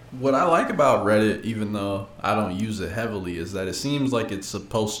TikTok. What I like about Reddit, even though I don't use it heavily, is that it seems like it's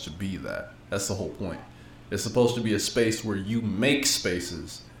supposed to be that. That's the whole point. It's supposed to be a space where you make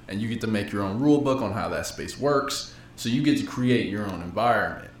spaces, and you get to make your own rule book on how that space works. So you get to create your own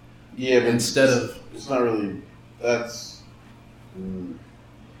environment. Yeah, but it's not really. That's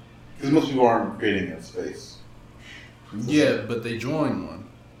because most people aren't creating that space. Yeah, but they join one,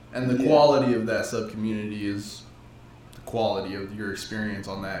 and the quality of that sub community is the quality of your experience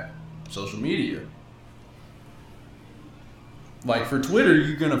on that social media. Like for Twitter,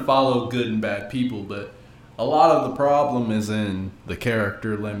 you're gonna follow good and bad people, but a lot of the problem is in the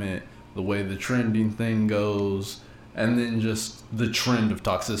character limit, the way the trending thing goes, and then just the trend of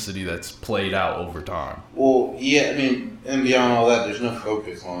toxicity that's played out over time. Well, yeah, I mean, and beyond all that, there's no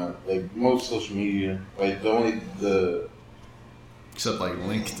focus on it. Like, most social media, like, Except like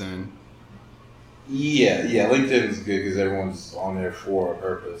LinkedIn. Yeah, LinkedIn is good because everyone's on there for a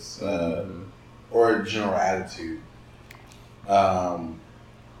purpose, or a general attitude.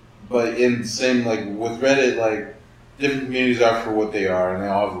 But in the same, like, with Reddit, like, different communities are for what they are, and they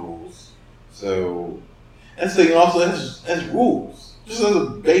all have rules. So, that's the thing, also has rules, just as a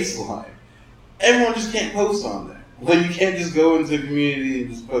baseline. Everyone just can't post on there. Like, you can't just go into a community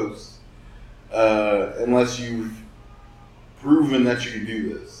and just post, unless you've proven that you can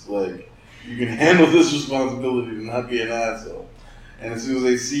do this. Like, you can handle this responsibility and not be an asshole. And as soon as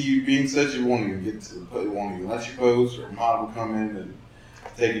they see you being such, it won't even get to the point. It won't even let you post, or a mod will come in and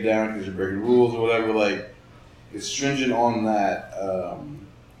take you down because you're breaking rules or whatever. Like, it's stringent on that.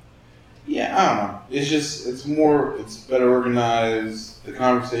 Yeah, I don't know. It's better organized. The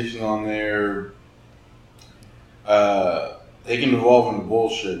conversation on there, they can evolve into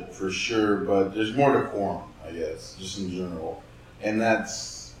bullshit for sure, but there's more decorum, I guess, just in general. And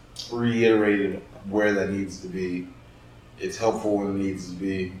that's reiterated where that needs to be. It's helpful when it needs to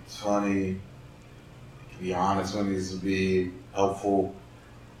be. It's funny. It can be honest when it needs to be. Helpful.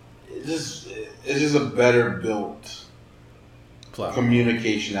 It's just a better built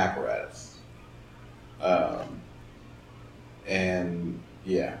communication apparatus. And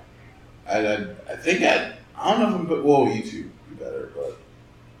yeah, I think I don't know if I'm YouTube would be better, but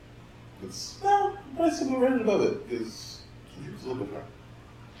but I still go right above it because YouTube's a little bit hard.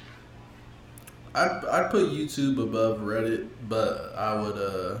 I'd put YouTube above Reddit, but I would.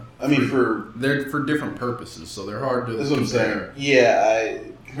 They're for different purposes, so they're hard to compare. Yeah,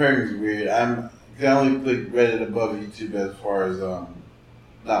 comparing is weird. I can only put Reddit above YouTube as far as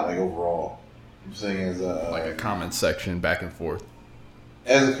not like overall. I'm saying as like a comment section back and forth.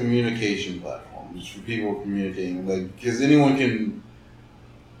 As a communication platform, just for people communicating, like, because anyone can.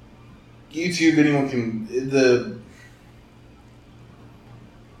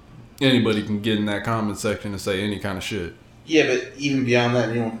 Anybody can get in that comment section and say any kind of shit. Yeah, but even beyond that,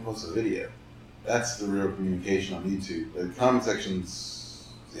 anyone can post a video. That's the real communication on YouTube. The comment section's,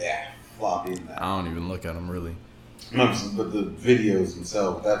 floppy in that. I don't even look at them, really. No, but the videos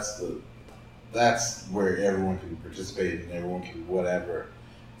themselves, that's where everyone can participate and everyone can whatever.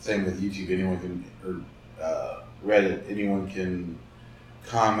 Same with YouTube, anyone can, or Reddit, anyone can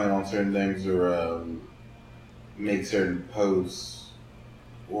comment on certain things or make certain posts.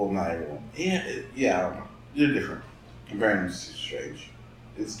 Well, not everyone. Yeah, I don't know. They're different. Comparing them is strange.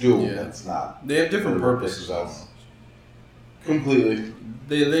 It's dual, but it's not. They have different purposes. Completely.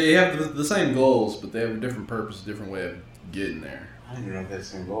 They have the same goals, but they have a different purpose, a different way of getting there. I don't even know if they have the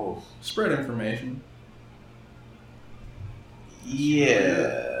same goals. Spread information.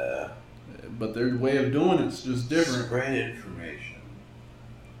 Yeah. But their way of doing it's just different. Spread information.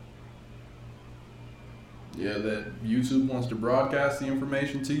 Yeah, that YouTube wants to broadcast the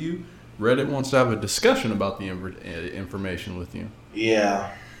information to you. Reddit wants to have a discussion about the information with you.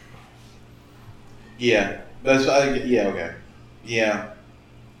 Yeah. Yeah. That's okay. Yeah.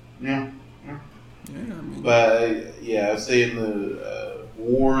 But I was saying the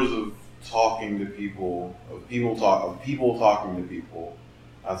wars of talking to people, of people talking to people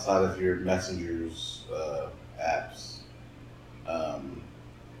outside of your messengers apps.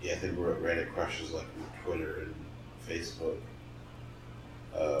 I think Reddit crushes like Twitter and Facebook.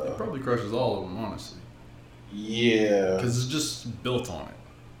 It probably crushes all of them, honestly. Yeah. Because it's just built on it.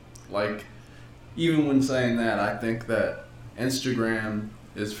 Like, even when saying that, I think that Instagram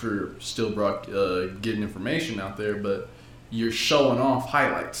is for still getting information out there, but you're showing off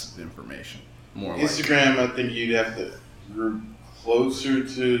highlights of information more. Instagram, I think you'd have to group closer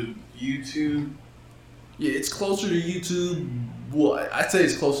to YouTube. Yeah, it's closer to YouTube. Well, I'd say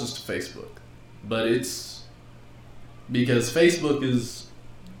it's closest to Facebook, but it's because Facebook is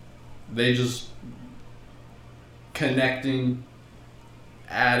they just connecting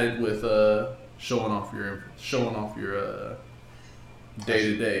added with showing off your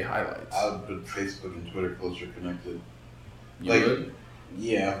day-to-day highlights. I would put Facebook and Twitter closer connected. You would?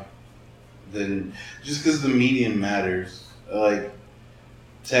 Yeah. Then just because the medium matters, like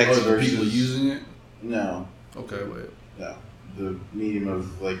text versus people using it. No. Okay, wait. No, the medium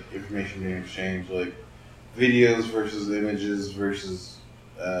of like information being exchanged, like videos versus images versus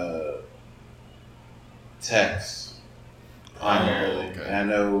text primarily. Okay. And I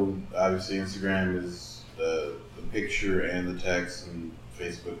know obviously Instagram is the picture and the text, and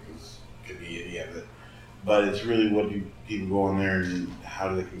Facebook could be any of it. but it's really what do people go on there and how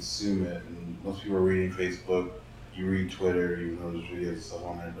do they consume it. And most people are reading Facebook. You read Twitter, even though there's videos and stuff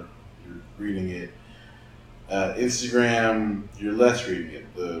on there, but you're reading it. Instagram, you're less reading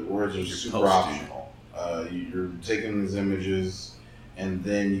it. The words are super optional. You're taking these images, and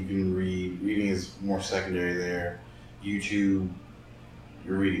then you can read. Reading is more secondary there. YouTube,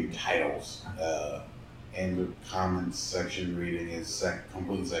 you're reading titles, and the comments section reading is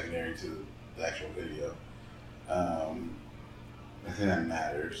completely secondary to the actual video. I think that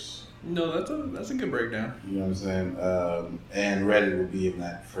matters. No, that's a good breakdown. You know what I'm saying? And Reddit would be in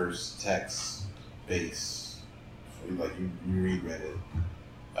that first text base. Like you read Reddit.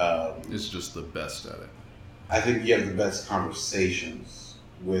 It's just the best at it. I think you have the best conversations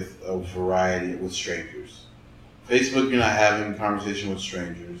with a variety with strangers. Facebook, you're not having a conversation with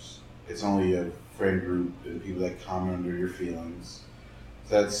strangers. It's only a friend group and people that comment under your feelings.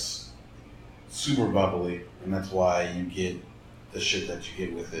 That's super bubbly, and that's why you get the shit that you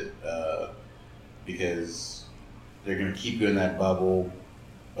get with it, because they're going to keep you in that bubble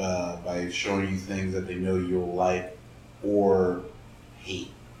by showing you things that they know you'll like or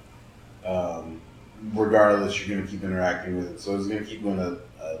hate. Regardless, you're going to keep interacting with it. So it's going to keep you in a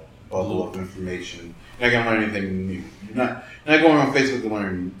bubble of information. You're not going to learn anything new. You're not going on Facebook to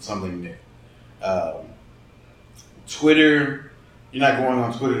learn something new. Twitter, you're not going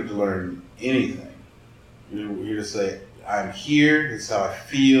on Twitter to learn anything. You're here to say, I'm here, this is how I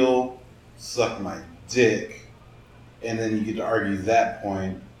feel, suck my dick, and then you get to argue that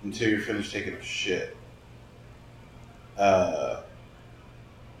point until you're finished taking a shit.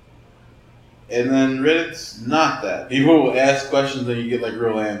 And then Reddit's not that. People will ask questions and you get like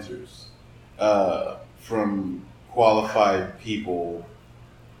real answers from qualified people.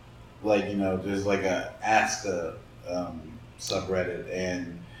 Like, you know, there's like a Ask a subreddit,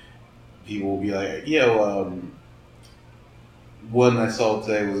 and people will be like, one I saw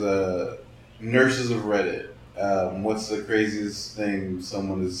today was Nurses of Reddit. What's the craziest thing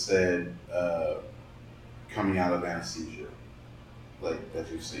someone has said coming out of anesthesia, like that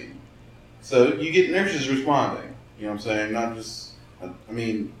you've seen? So you get nurses responding. You know what I'm saying? Not just. I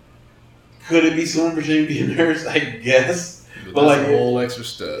mean, could it be someone pretending to be a nurse? I guess. But like a whole extra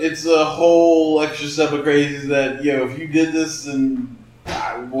step. It's a whole extra step of crazy that if you did this, then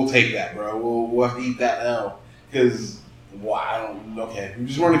we'll take that, bro. We'll have to eat that L because. We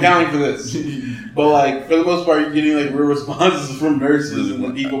just weren't accounting for this. But like for the most part, you're getting like real responses from nurses and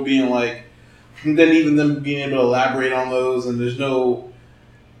the people being like, and then even them being able to elaborate on those, and there's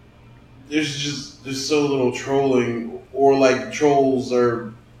so little trolling, or like trolls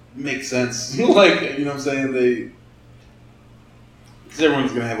make sense. Like, you know what I'm saying? Because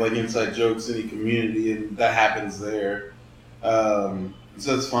everyone's gonna have like inside jokes in the community, and that happens there.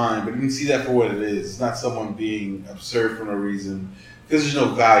 So it's fine, but you can see that for what it is. It's not someone being absurd for no reason, because there's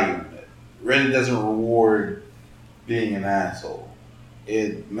no value in it. Reddit doesn't reward being an asshole.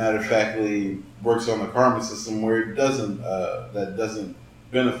 It matter of factly works on the karma system where it doesn't that doesn't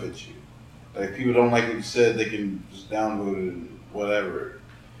benefit you. Like, if people don't like what you said, they can just downvote it and whatever,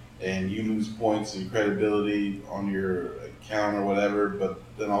 and you lose points and credibility on your account or whatever. But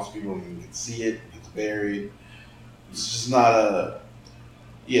then also people don't even see it; it's buried. It's just not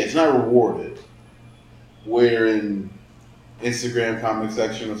it's not rewarded. Where in Instagram comment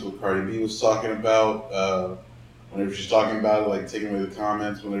section, that's what Cardi B was talking about. Whenever she's talking about it, like taking away the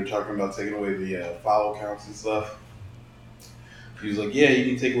comments, when they're talking about taking away the follow counts and stuff, she was like, yeah, you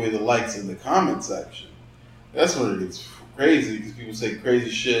can take away the likes in the comment section. That's when it gets crazy, because people say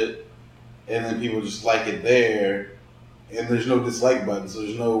crazy shit, and then people just like it there, and there's no dislike button, so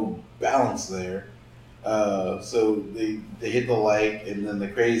there's no balance there. So they hit the like, and then the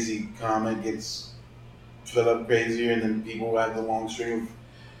crazy comment gets filled up crazier, and then people have the long string of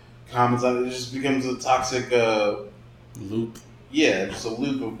comments on it. It just becomes a toxic loop. Yeah, just a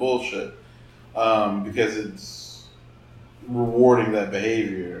loop of bullshit, because it's rewarding that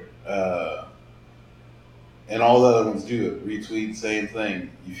behavior, and all the other ones do it. Retweet, same thing.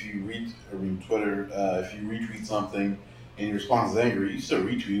 If you Twitter, if you retweet something and your response is angry, you still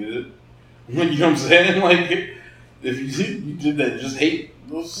retweeted it. You know what I'm saying? Like, if you did that, just hate,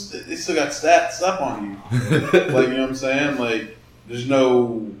 they still got stuff on you. Like, you know what I'm saying? Like, there's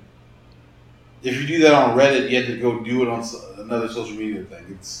no. If you do that on Reddit, you have to go do it on another social media thing.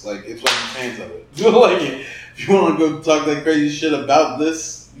 It's like, it's like fans of it. Like, if you want to go talk that crazy shit about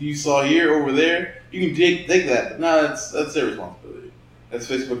this you saw here over there, you can take that. But no, that's their responsibility. That's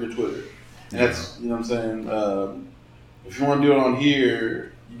Facebook or Twitter. And that's, you know what I'm saying? If you want to do it on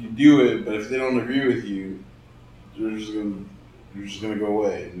here, you can do it, but if they don't agree with you, you're just gonna go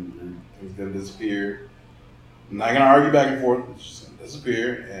away, and it's gonna disappear, I'm not gonna argue back and forth. It's just gonna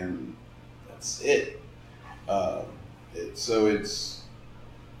disappear, and that's it. It's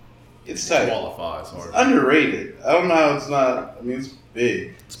tight. Qualifies hard. It's underrated. I don't know how it's not. I mean, it's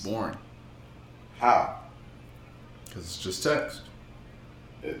big. It's boring. How? Because it's just text.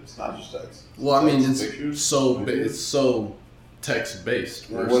 It's not just text. Well, I mean, Text, it's pictures, so videos. it's so text based.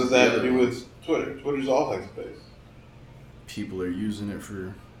 What does that have to do with Twitter? Twitter's all text based. People are using it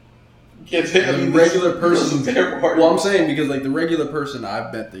for You can't say the regular person. Well, I'm saying because like the regular person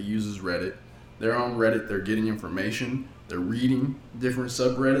I bet that uses Reddit, they're on Reddit. They're getting information. They're reading different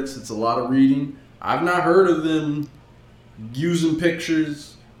subreddits. It's a lot of reading. I've not heard of them using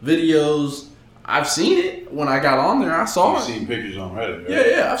pictures, videos. I've seen it when I got on there. I saw You've it. seen pictures on Reddit,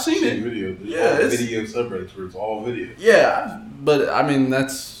 right? Yeah, I've seen it. Videos. There's Yeah, all it's- video subreddits where it's all videos. Yeah, but I mean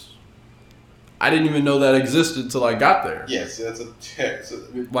I didn't even know that existed till I got there. Yes, that's a text.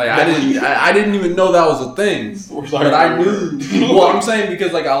 Like I didn't even know that was a thing. But I knew. Well, I'm saying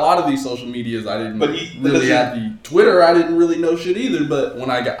because like a lot of these social medias, I didn't really have the Twitter. I didn't really know shit either. But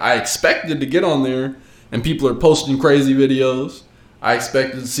when I expected to get on there, and people are posting crazy videos. I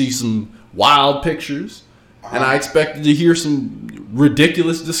expected to see some wild pictures, and I expected to hear some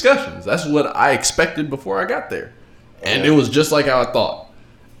ridiculous discussions. That's what I expected before I got there, and it was just like how I thought.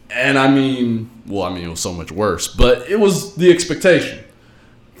 And I mean, it was so much worse, but it was the expectation.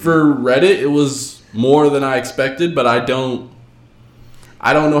 For Reddit, it was more than I expected, but I don't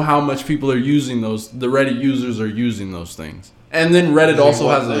know how much people are using those. The Reddit users are using those things. And then Reddit also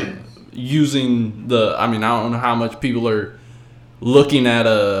has I don't know how much people are looking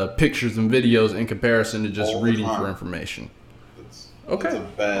at pictures and videos in comparison to just reading for information. That's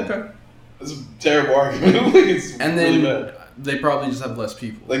a terrible argument. It's and then really bad. They probably just have less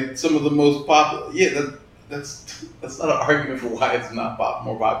people. Like some of the most popular. Yeah, that's not an argument for why it's not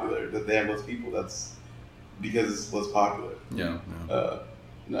more popular. That they have less people. That's because it's less popular. Yeah.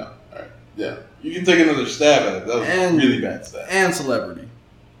 No. All right. Yeah. You can take another stab at it. That was a really bad stab. And celebrity.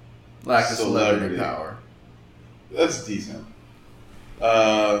 Lack of celebrity power. That's decent.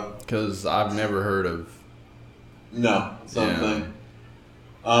 Because I've never heard of. No, something.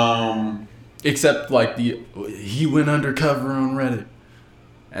 Except like he went undercover on Reddit,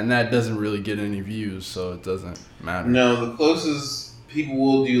 and that doesn't really get any views, so it doesn't matter. No, the closest people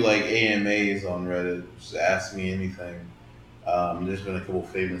will do like AMAs on Reddit. Just ask me anything. There's been a couple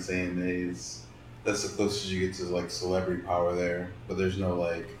famous AMAs. That's the closest you get to like celebrity power there, but there's no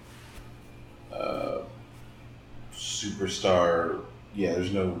like superstar. Yeah,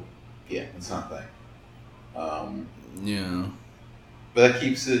 there's no. Yeah, it's not that. Yeah, but that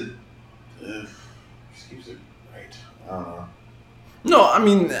keeps it. Just keeps it right. I don't know. No, I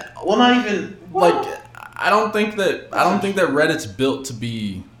mean, well, not even like I don't think that Reddit's built to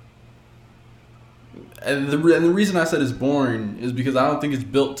be. And the reason I said it's boring is because I don't think it's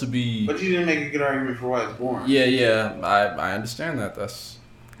built to be. But you didn't make a good argument for why it's boring. Yeah, I understand that. That's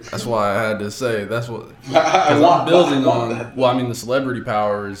why I had to say that's what. I'm building on that. Well, I mean, the celebrity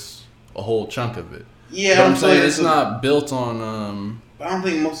power is a whole chunk of it. Yeah, but I'm saying it's not built on. I don't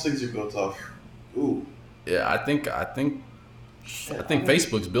think most things are built off. Ooh. Yeah, I think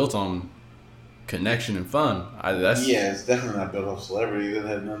Facebook's built on connection and fun. It's definitely not built off celebrity. That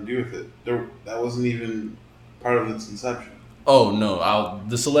had nothing to do with it. That wasn't even part of its inception. Oh no,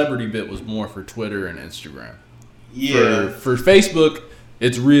 the celebrity bit was more for Twitter and Instagram. Yeah. For Facebook,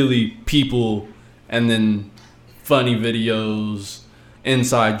 it's really people and then funny videos,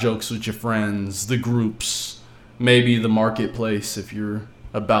 inside jokes with your friends, the groups. Maybe the marketplace if you're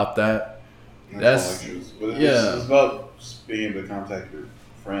about that. It's about just being able to contact your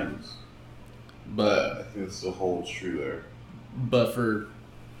friends. But I think it still holds true there. But for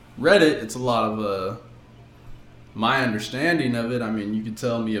Reddit, it's a lot of my understanding of it. I mean, you could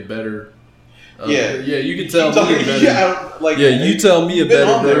tell me a better. You could tell me a better. You tell me a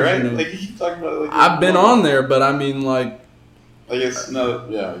better version of. Like you keep talking about it. Like I've been on there, but I mean, like. I guess no.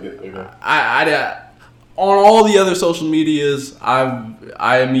 Yeah, I get. Okay. I on all the other social medias,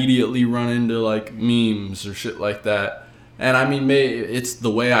 I immediately run into like memes or shit like that, and I mean, it's the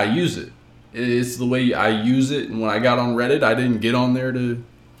way I use it. It's the way I use it. And when I got on Reddit, I didn't get on there to,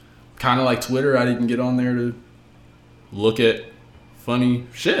 kind of like Twitter, I didn't get on there to look at funny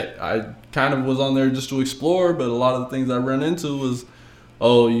shit. I kind of was on there just to explore, but a lot of the things I run into was,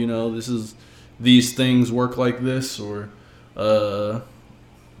 these things work like this, or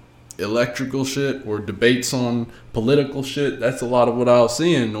electrical shit, or debates on political shit. That's a lot of what I was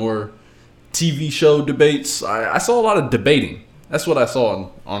seeing, or TV show debates. I saw a lot of debating. That's what I saw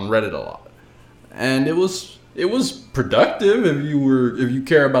on Reddit a lot. And it was It was productive if you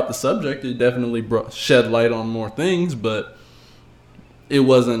care about the subject. It definitely shed light on more things, but it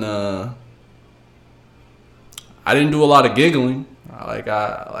wasn't. I didn't do a lot of giggling. I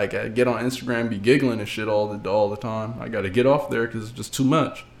get on Instagram, be giggling and shit all the time. I got to get off there because it's just too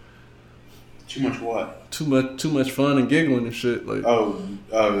much. Too much what? Too much fun and giggling and shit. Like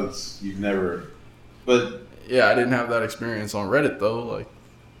you've never. But yeah, I didn't have that experience on Reddit though. Like,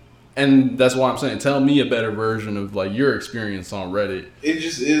 and that's why I'm saying, tell me a better version of like your experience on Reddit. It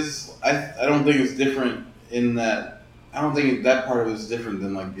just is. I don't think it's different in that. I don't think that part of it is different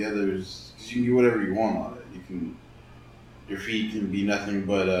than like the others. Because you can do whatever you want on it. Your feed can be nothing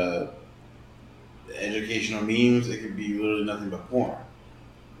but educational memes. It could be literally nothing but porn.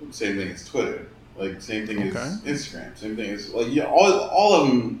 Same thing as Twitter. Like same thing as Instagram. Same thing as like all of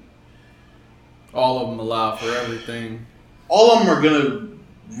them. All of them allow for everything. All of them are gonna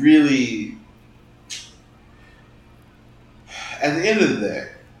really. At the end of the day,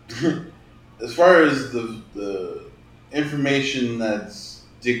 as far as the information that's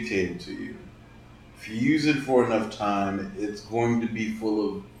dictated to you, if you use it for enough time, it's going to be full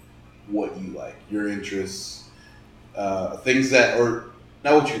of what you like, your interests, things that are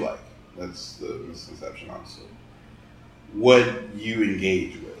not what you like. That's the misconception, honestly. What you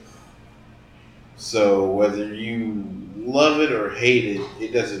engage with. So whether you love it or hate it,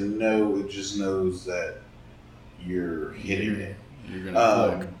 it doesn't know. It just knows that you're hitting it. You're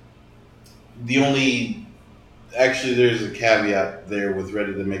gonna click. There's a caveat there with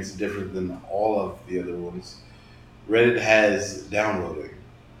Reddit that makes it different than all of the other ones. Reddit has downloading.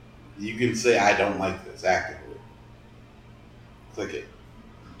 You can say, I don't like this actively. Click it.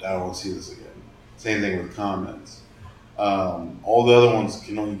 I don't want to see this again. Same thing with comments. All the other ones,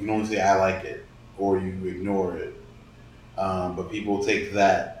 you can only say, I like it, or you ignore it. But people take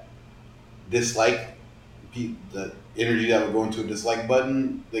that dislike, the energy that would go into a dislike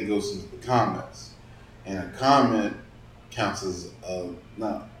button, that goes into the comments. And a comment counts as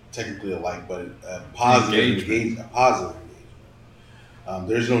not technically a like, but a positive engagement. A positive engagement.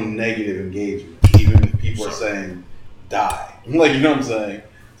 There's no negative engagement, even if people are saying die. Like, you know what I'm saying?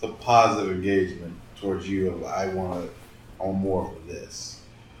 It's a positive engagement towards you of I want more of this.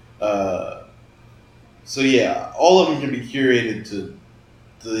 So yeah, all of them can be curated to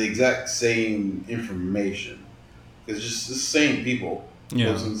the exact same information. It's just the same people.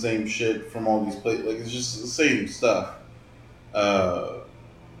 Yeah. Posting the same shit from all these places. Like, it's just the same stuff.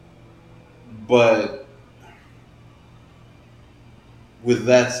 But with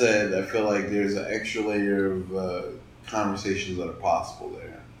that said, I feel like there's an extra layer of conversations that are possible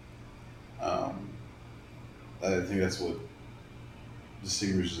there. I think that's what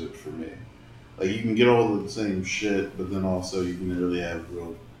distinguishes it for me. Like, you can get all the same shit, but then also you can really have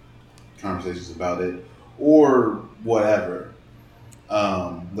real conversations about it or whatever.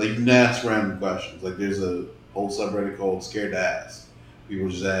 Like, you can ask random questions. Like, there's a whole subreddit called Scared to Ask. People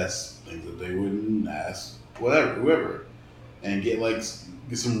just ask things that they wouldn't ask whoever, and get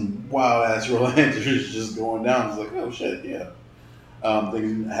some wild ass real answers just going down. It's like, oh shit, yeah.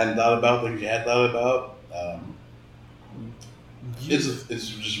 Things you hadn't thought about, things you had thought about. It's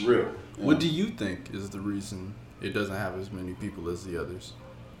just real. What do you think is the reason it doesn't have as many people as the others?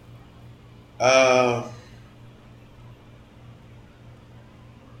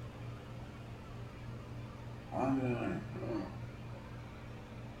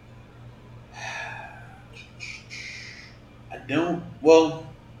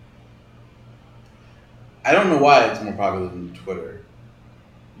 I don't know why it's more popular than Twitter.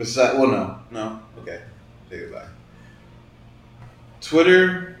 No. Okay, take it back.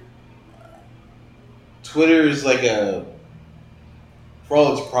 Twitter is like for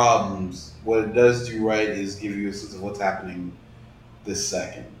all its problems, what it does do right is give you a sense of what's happening this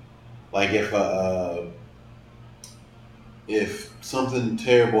second. Like if something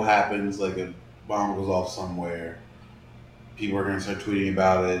terrible happens, like a bomb goes off somewhere, people are going to start tweeting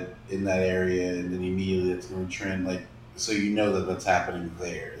about it in that area, and then immediately it's going to trend. Like, so you know that that's happening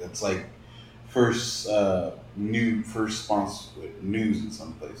there. That's like first news in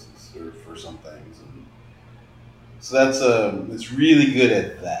some places or for some things. And so that's it's really good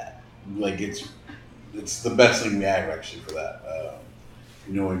at that. Like, it's the best thing we have actually for that.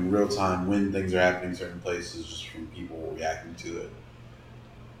 Knowing real time when things are happening in certain places just from people reacting to it.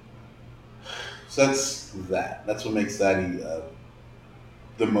 So that's what makes that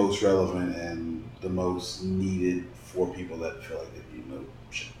the most relevant and the most needed for people that feel like they need to know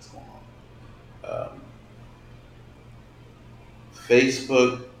shit that's going on.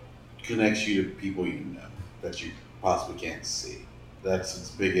 Facebook connects you to people you know that you possibly can't see. That's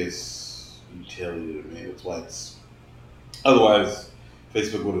its biggest utility to me. That's why it's. Otherwise,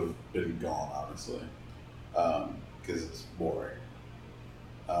 Facebook would have been gone, honestly, because it's boring.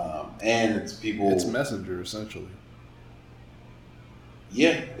 And it's people. It's Messenger, essentially.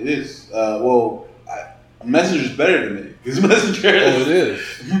 Yeah, it is. Messenger's better than me because Messenger. Oh, it is.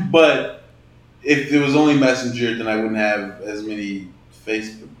 But if it was only Messenger, then I wouldn't have as many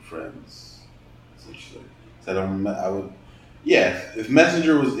Facebook friends. Essentially, so I would. Yeah, if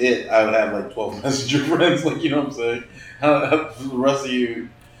Messenger was it, I would have like 12 Messenger friends. Like, you know what I'm saying? For the rest of you,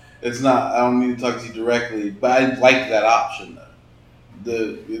 it's not. I don't need to talk to you directly, but I like that option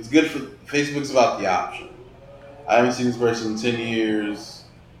though. It's good for Facebook's about the option. I haven't seen this person in 10 years,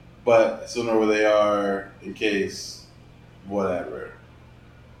 but I still know where they are in case whatever.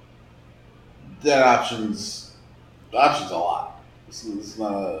 The option's a lot. It's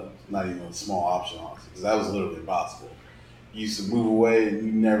not even a small option, honestly, because that was literally impossible. You used to move away and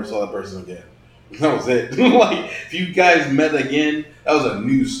you never saw that person again. That was it. Like, if you guys met again, that was a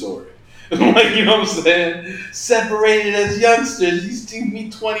news story. Like, you know what I'm saying? Separated as youngsters, these two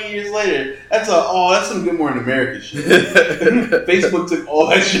meet 20 years later. That's some Good Morning America shit. Facebook took all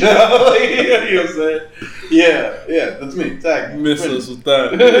that shit out. Like, you know what I'm saying? Yeah, that's me. Tag. Miss us with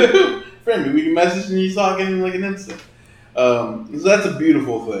that. Friend me, we can message and you talking in like an instant. So that's a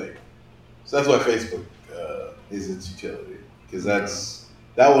beautiful thing. So that's why Facebook is its utility, because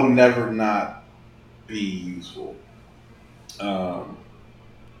that will never not be useful.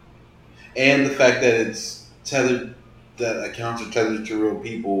 And the fact that it's tethered, that accounts are tethered to real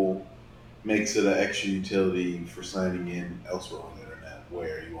people, makes it an extra utility for signing in elsewhere on the internet,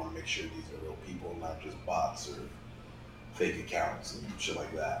 where you want to make sure these are real people, not just bots or fake accounts and shit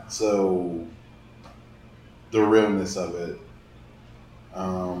like that. So the realness of it.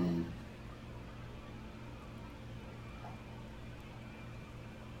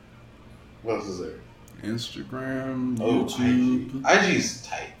 What else is there? Instagram, YouTube. IG's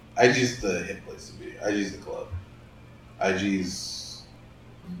tight. IG's the hip place to be. IG's the club. IG's,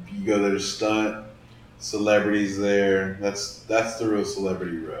 you go there to stunt, celebrities there. That's the real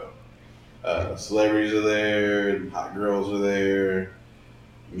celebrity row. Celebrities are there, hot girls are there,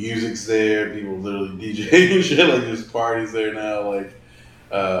 music's there, people literally DJing and shit. Like, there's parties there now. Like,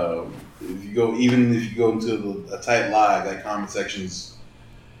 if you go into a tight live, that comment section's.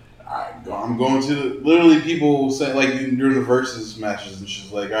 I'm going to literally people say, like, during the versus matches and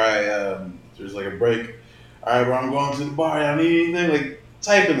she's like, all right, there's like a break. All right, bro, I'm going to the bar. I don't need anything. Like,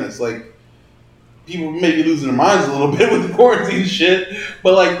 typing this, like, people may be losing their minds a little bit with the quarantine shit,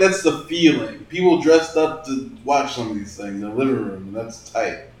 but like, that's the feeling. People dressed up to watch some of these things in the living room, and that's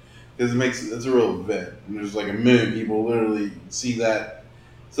tight because it's a real event. And there's like 1 million people literally see that,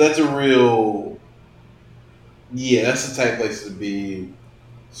 so that's a real. Yeah, that's the type place to be.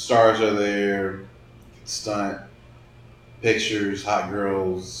 Stars are there, stunt, pictures, hot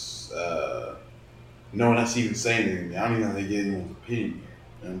girls. No one has to even say anything to me. I don't even know how to get anyone's opinion here.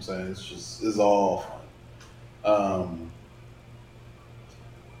 You know what I'm saying? It's all fun.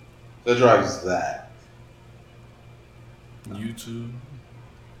 That drives that. YouTube,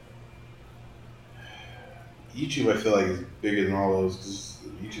 I feel like is bigger than all those because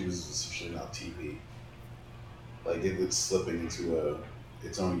YouTube is essentially now TV. Like, it's slipping into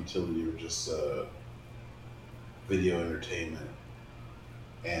its own utility or just video entertainment,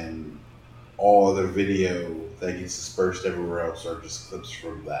 and all other video that gets dispersed everywhere else are just clips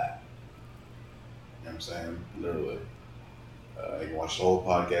from that. You know what I'm saying? Literally. I can watch the whole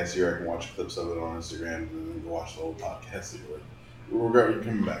podcast here, I can watch clips of it on Instagram, and then go watch the whole podcast here. Like, you're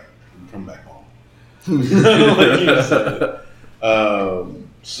coming back. You come back home. Like you said.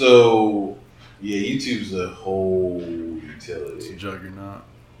 So, yeah, YouTube's a whole utility. it's a juggernaut.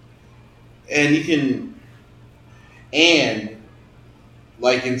 And you can, and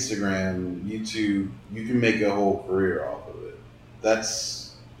like Instagram, YouTube, you can make a whole career off of it.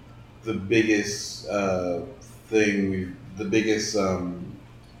 That's the biggest thing, the biggest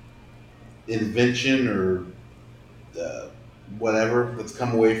invention or whatever that's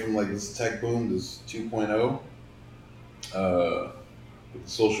come away from like this tech boom, this 2.0. With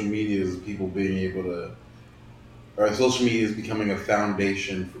social media is people being able to, or social media is becoming a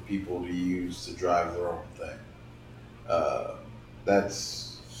foundation for people to use to drive their own thing.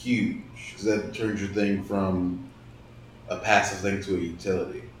 That's huge because that turns your thing from a passive thing to a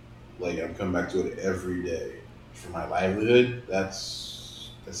utility. Like, I'm coming back to it every day for my livelihood.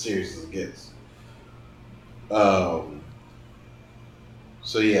 That's as serious as it gets.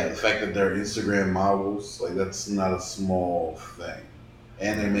 So yeah, the fact that they're Instagram models, like, that's not a small thing,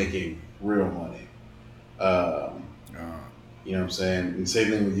 and they're making real money. You know what I'm saying? And same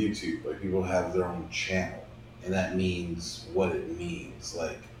thing with YouTube. Like, people have their own channel, and that means what it means.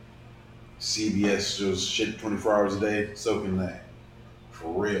 Like, CBS shows shit 24 hours a day, so can they.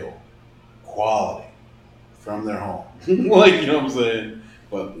 For real. Quality. From their home. Like, you know what I'm saying?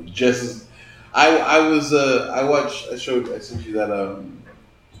 But just as... I sent you that,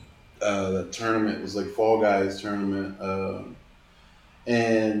 that tournament. It was like Fall Guys tournament.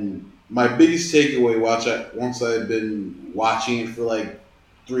 And my biggest takeaway once I had been watching it for like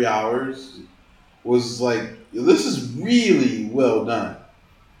 3 hours was like, this is really well done.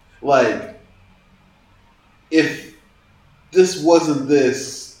 Like, if this wasn't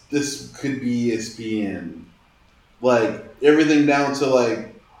this could be ESPN. Like, everything down to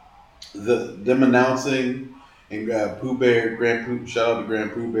like them announcing and Pooh Bear, shout out to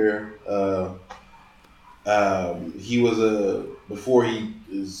Grand Pooh Bear. He was before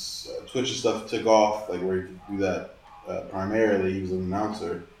his Twitch and stuff took off, like where he could do that primarily, he was an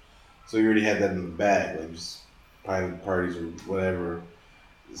announcer. So he already had that in the bag, like just private parties or whatever.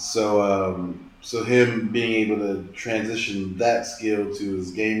 So him being able to transition that skill to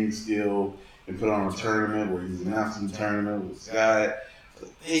his gaming skill and put on a tournament where he's announcing the tournament with this guy,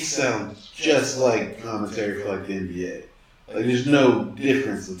 they sound just like commentary for like the NBA. Like, there's no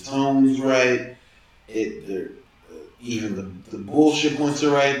difference. The tone's right. Even the bullshit points are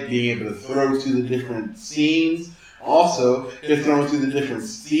right. Being able to throw to the different scenes. Also, they're throwing to the different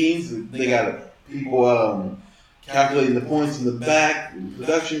scenes. They got people calculating the points in the back. The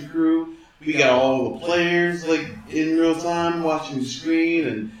production crew. We got all the players like in real time watching the screen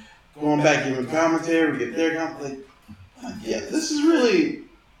and going back giving commentary. We get their commentary. Like, yeah, this is really.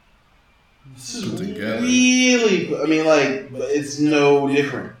 I mean, like, it's no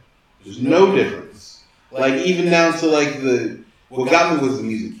different. There's no difference. Like, even down to like what got me was the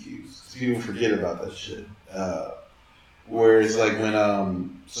music cues. People forget about that shit. Where it's like when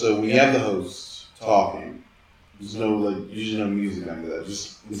when you have the host talking, there's usually no music under that.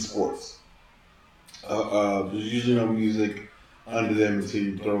 Just in sports, there's usually no music under them until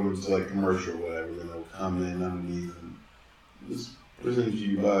you throw them into like commercial or whatever. Then they'll come in underneath and just present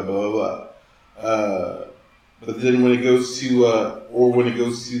you blah blah blah. But then when it goes to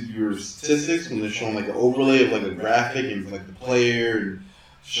your statistics, when they're showing like an overlay of like a graphic and like the player and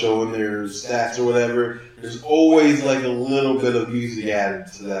showing their stats or whatever, there's always like a little bit of music added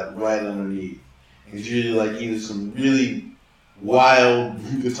to that right underneath. And it's usually like either some really wild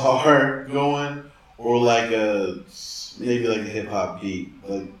guitar going or like maybe like a hip hop beat,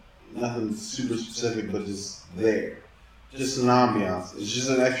 like nothing super specific, but just there. Just an ambiance. It's just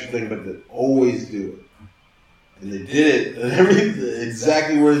an extra thing, but they always do it. And they did it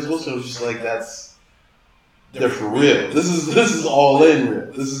exactly where it's supposed to. It was just like, they're for real. This is all in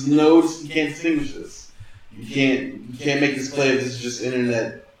real. This is you can't distinguish this. You can't make this play if this is just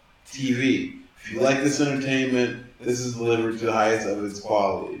internet TV. If you like this entertainment, this is delivered to the highest of its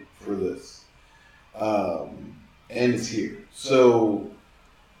quality for this. And it's here. So,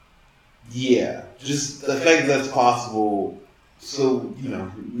 yeah, just the fact that that's possible. So,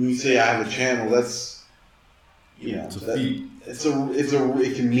 when you say I have a channel, that's, it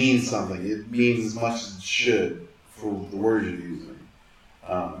can mean something. It means as much as it should for the words you're using.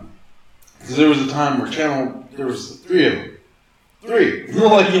 Because there was a time where there was 3 of them. 3.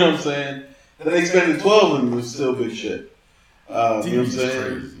 Like, you know what I'm saying? Then they expanded 12 and it was still big shit. You know what I'm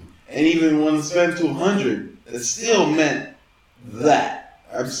saying? Crazy. And even when they spent to 100, it still meant that.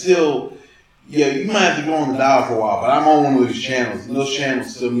 I'm still... Yeah, you might have to go on the dial for a while, but I'm on one of those channels, and those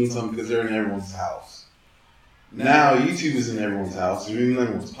channels still mean something because they're in everyone's house. Now, YouTube is in everyone's house, it's in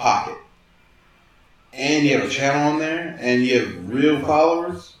everyone's pocket. And you have a channel on there, and you have real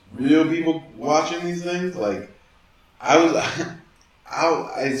followers, real people watching these things. Like, I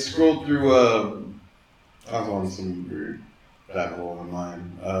scrolled through, I was on some weird rabbit hole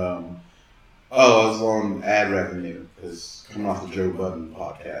online. I was on ad revenue, because coming off the Joe Budden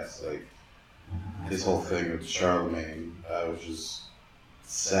podcast, like, his whole thing with Charlemagne was just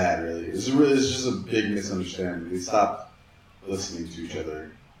sad, really. It's just a big misunderstanding. They stopped listening to each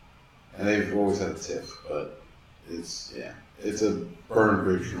other, and they've always had a tiff, but it's a burn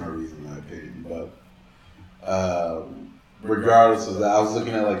bridge for no reason, in my opinion. But regardless of that, I was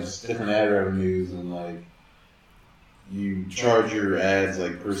looking at like just different ad revenues, and like you charge your ads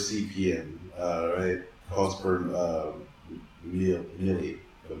like per CPM, right? Cost per milli.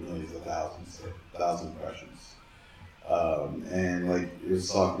 Millions of thousands, 1,000 impressions. And like it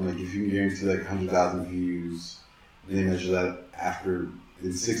was talking like if you can guarantee like 100,000 views, they measure that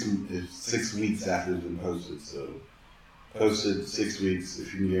in 6 weeks after it's been posted. So posted 6 weeks,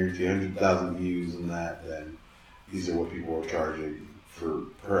 if you can guarantee 100,000 views on that, then these are what people are charging for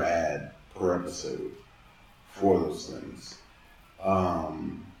per ad, per episode for those things.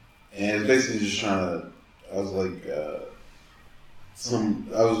 And it's basically just trying to, I was like, I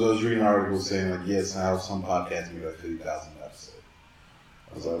was reading an article saying like, yes, now some podcasts make like 50,000 an episode.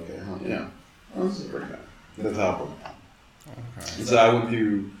 I was like, okay, yeah, this is pretty good. That's how it worked out. Okay. And so I went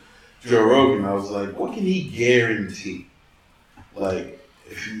to Joe Rogan. I was like, what can he guarantee? Like,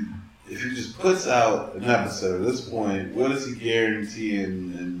 if he just puts out an episode at this point, what does he guarantee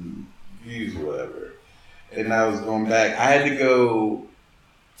in views or whatever? And I was going back. I had to go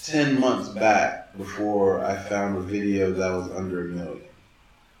 10 months back before I found a video that was under 1 million.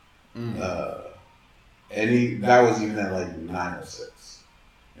 And that was even at like 906.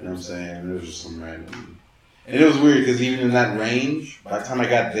 You know what I'm saying? And it was just some random. And it was weird because even in that range, by the time I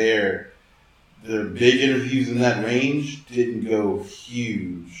got there, the big interviews in that range didn't go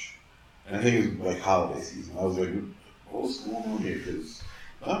huge. And I think it was like holiday season. I was like, what's going on here? Because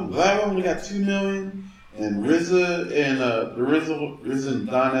that only got 2 million. And RZA and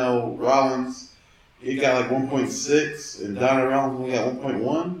Donnell Rollins, it got like 1.6, and Donnell Rollins only got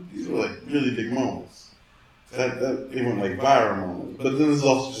 1.1. These were like really big moments. That it went like viral moments. But then there's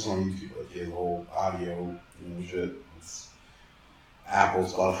also just on YouTube, like his whole audio, shit. It's Apple,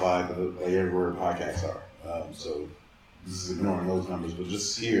 Spotify, like everywhere podcasts are. So this is ignoring those numbers, but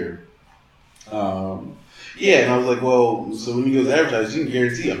just here. Yeah, and I was like, well, so when you go to advertise, you can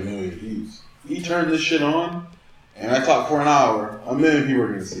guarantee 1 million views. He turned this shit on, and I talk for an hour, 1 million people are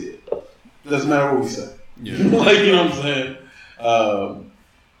going to see it. Doesn't matter what we say. Yeah. Like, you know what I'm saying?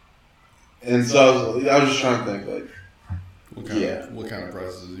 And so I was just trying to think, like, what kind of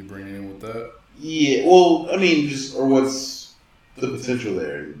prices is he bringing in with that? Yeah, well, I mean, or what's the potential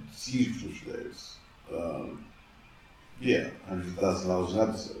there? It's huge potential there. Yeah, $100,000 an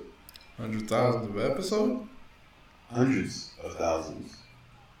episode. $100,000 an episode? Hundreds of thousands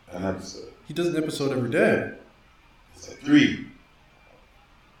an episode. He does an episode every day. It's like 3.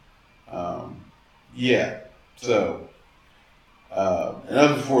 Yeah. So, and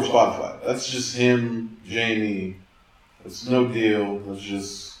that's before Spotify. That's just him, Jamie. It's no deal. That's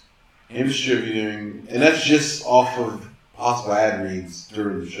just him distributing, and that's just off of possible ad reads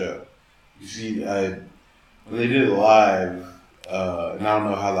during the show. You see, when they did it live, and I don't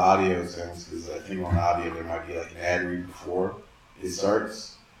know how the audio sounds because I think on audio there might be like an ad read before it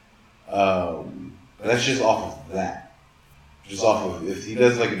starts. That's just off of that. Just off of if he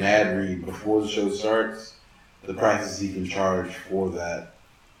does like an ad read before the show starts, the prices he can charge for that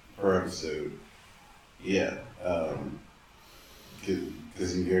per episode. Yeah.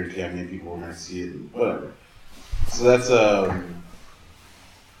 Because he can guarantee how many people are going to see it and whatever. So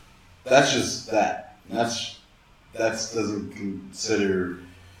that's just that. That doesn't consider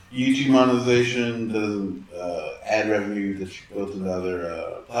YouTube monetization, doesn't ad revenue that you built into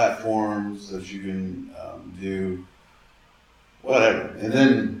other platforms that you can do, whatever. And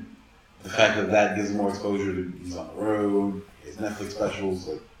then the fact that gives him more exposure to he's on the road, his Netflix specials,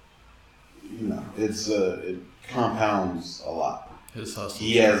 like, it compounds a lot. His hustle.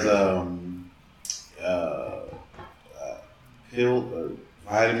 He has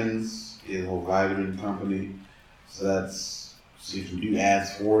vitamins. He has a whole vitamin company, so you can do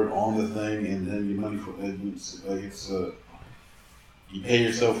ads for it on the thing, and then your money for it. You pay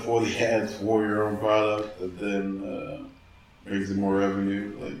yourself for the ads for your own product, that then brings in more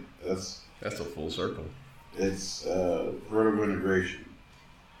revenue. Like that's a full circle. It's vertical integration.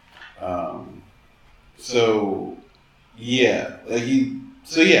 So yeah, I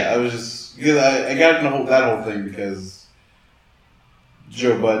was just because I got into that whole thing because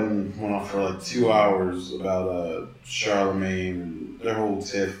Joe Budden went off for like 2 hours about Charlemagne and their whole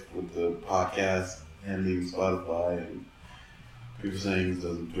tiff with the podcast and leaving Spotify and people saying he's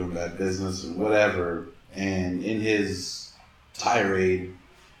doing bad business and whatever. And in his tirade,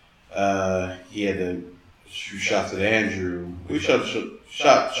 he had to shoot shots at Andrew. We shot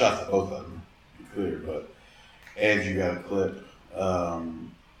shots at both of them, to be clear, but Andrew got a clip.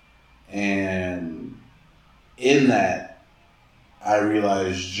 And in that, I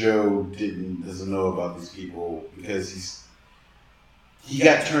realized Joe doesn't know about these people because he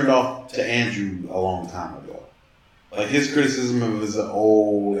got turned off to Andrew a long time ago. Like his criticism of his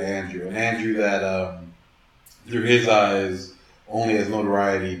old Andrew, an Andrew that through his eyes only has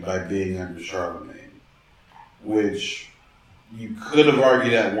notoriety by being under Charlemagne, which you could have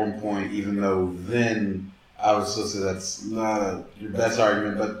argued at one point, even though then I would still say that's not your best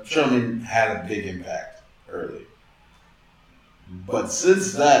argument, but Charlemagne had a big impact early. But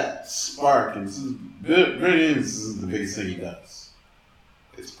since that spark, and since Brilliant is the biggest thing he does.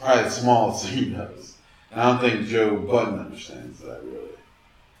 It's probably the smallest thing he does. I don't think Joe Budden understands that really,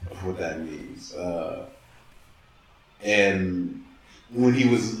 of what that means. And when he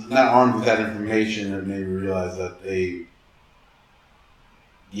was not armed with that information, it made me realize that he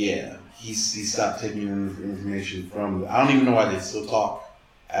stopped taking information from. I don't even know why they still talk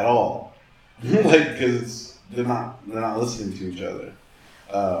at all, like because they're not listening to each other.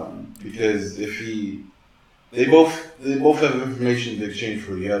 Because if they both have information to exchange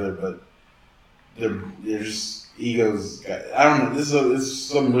for the other, but they're just egos. I don't know. This is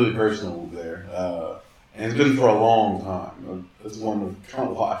something really personal there, and it's been for a long time. It's one we've kind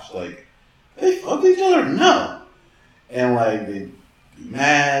of watched. Like they fuck each other, no, and like they be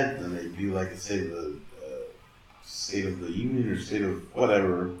mad, and they be like a state of the union or state of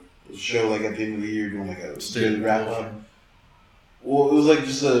whatever show. Like at the end of the year, doing like a state wrap up. Well, it was like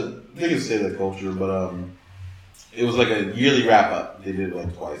just I think it's state of the culture, but it was like a yearly wrap up. They did it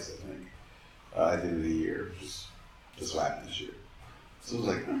like twice, I think, at the end of the year. Just what happened this year. So it was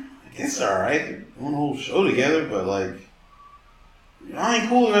like, I guess they're alright. They're doing a whole show together, but like, I ain't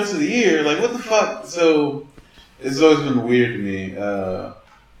cool the rest of the year. Like, what the fuck? So it's always been weird to me.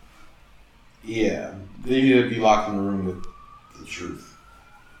 Yeah, they need to be locked in the room with the truth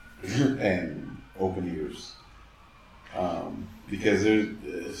and open ears. Because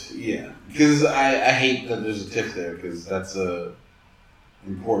because I hate that there's a tiff there, because that's a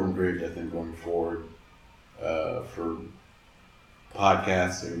important bridge, I think, going forward for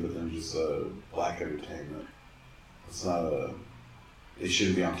podcasting, but then just black entertainment. It's not it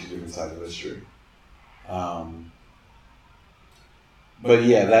shouldn't be on two different sides of history. But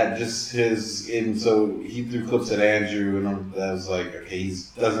yeah, that just and so he threw clips at Andrew, and I was like, okay, he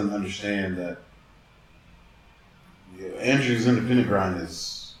doesn't understand that. Andrew's independent grind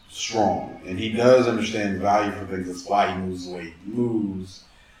is strong, and he does understand the value for things. That's why he moves the way he moves,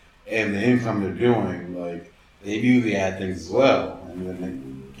 and the income they're doing. Like they do the ad things as well, and then they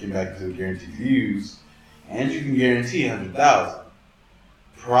came back to the guaranteed views. Andrew can guarantee 100,000,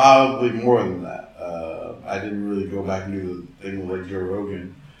 probably more than that. I didn't really go back and do the thing with like Joe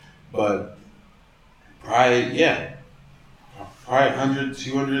Rogan, but probably 100,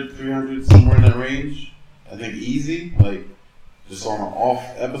 200, 300, somewhere in that range. I think easy, like just on an off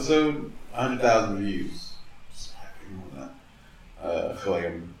episode, 100,000 views. Just more than that. I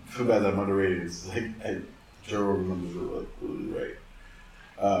feel bad that I'm underrated. It's like Joe Rogan numbers are like really great.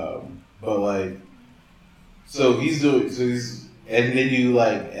 But like, and they do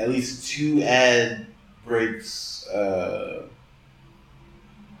like at least 2 ad breaks, 2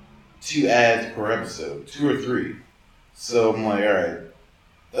 ads per episode, 2 or 3. So I'm like, all right.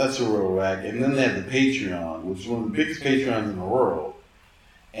 That's a real whack. And then they have the Patreon, which is one of the biggest Patreons in the world.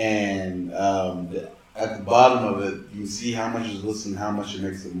 And at the bottom of it, you can see how much is listened, how much it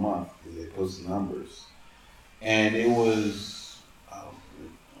makes a month, because they post the numbers. And it was,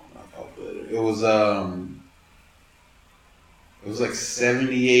 it was like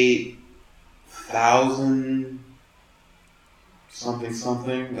 78,000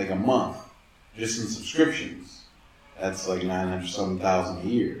 something, like a month, just in subscriptions. That's like 900,000 a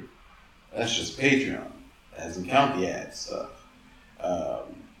year. That's just Patreon. That doesn't count the ad stuff. For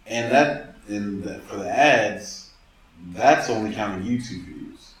the ads, that's only counting YouTube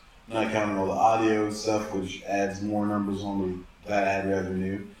views. Not counting all the audio stuff, which adds more numbers on that ad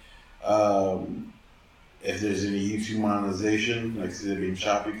revenue. If there's any YouTube monetization, like see they're being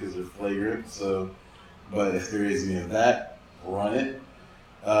choppy because they're flagrant. But if there is any of that, run it.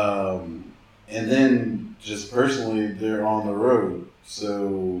 And then just personally, they're on the road,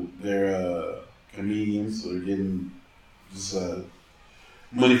 so they're comedians, so they're getting just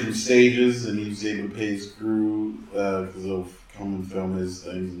money from stages, and he's able to pay his crew because they'll come and film his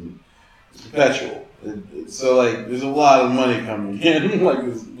things, and it's perpetual. So like, there's a lot of money coming in. Like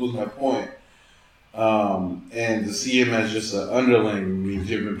this was my point. And to see him as just an underling means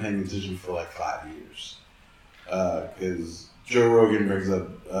you've been paying attention for like 5 years, because Joe Rogan brings up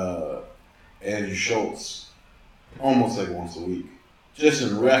Andrew Schultz almost like once a week, just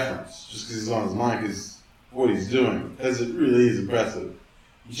in reference, just because he's on his mind, because what he's doing, because it really is impressive.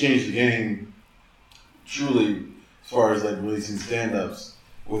 He changed the game truly as far as like releasing stand-ups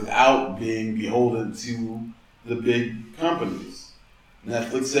without being beholden to the big companies.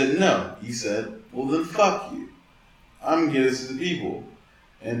 Netflix said no. He said, well then fuck you. I'm gonna get this to the people.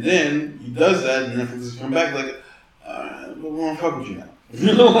 And then he does that, and Netflix has come back like, we won't fuck with you now.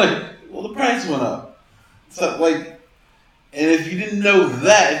 You know, like, well, the price went up. So, like, and if you didn't know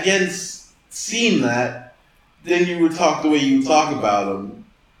that, if you hadn't seen that, then you would talk the way you would talk about him.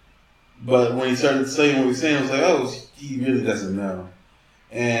 But when he started saying what he was saying, I was like, oh, he really doesn't know.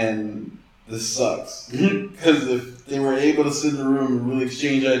 And this sucks. Because if they were able to sit in the room and really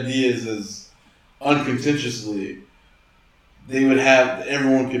exchange ideas as uncontentiously, they would have,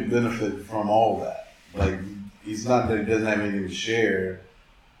 everyone could benefit from all that. Like, it's not that he doesn't have anything to share,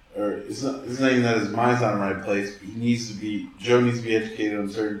 or it's not even that his mind's not in the right place, but Joe needs to be educated on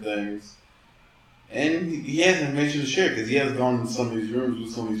certain things. And he has information to share, because he has gone in some of these rooms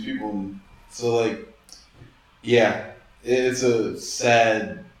with some of these people. And so, like, yeah, it's a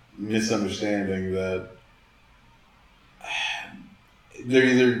sad misunderstanding that they're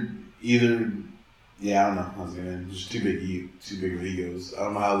either yeah, I don't know. I was gonna just too big of egos. I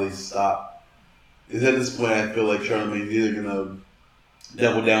don't know how they stop. Because at this point, I feel like Charlamagne's either gonna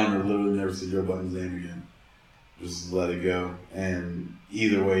double down or literally never see Joe Budden's name again. Just let it go, and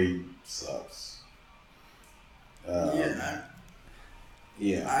either way sucks.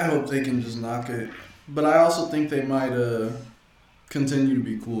 Yeah. I hope they can just knock it, but I also think they might continue to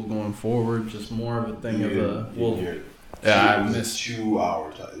be cool going forward. Just more of a thing of a I missed 2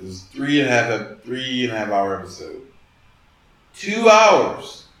 hour time. It was 3.5 hour episode. 2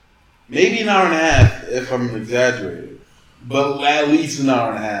 hours, maybe an hour and a half if I'm exaggerating, but at least an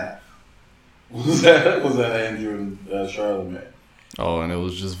hour and a half. Was that Andrew and Charlamagne? Oh, and it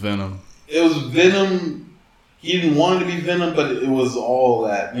was just Venom. It was Venom. He didn't want it to be Venom, but it was all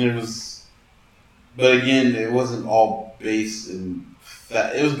that. And it was, but again, it wasn't all based in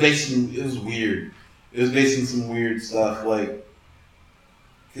fact. It was weird. It was based on some weird stuff, like,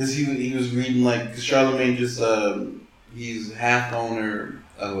 because he was reading, like, because Charlamagne just, he's half owner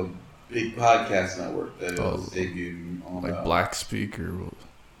of a big podcast network that was debuted on. Like Black Speaker.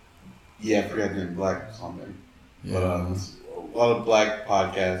 Yeah, I forgot the name, Black something. Yeah. But a lot of black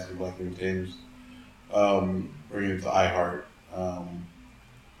podcasts or black entertainers bringing it to iHeart.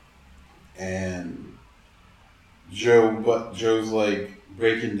 And Joe's, like,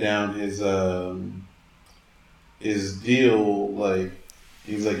 breaking down his deal, like,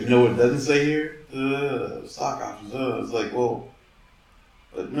 he's like, you know what it doesn't say here? Stock options. It's like, well,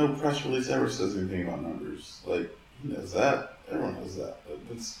 but no press release ever says anything about numbers. Like, he knows that. Everyone knows that.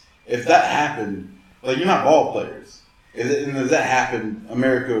 If that happened, like, you're not ball players. If that happened,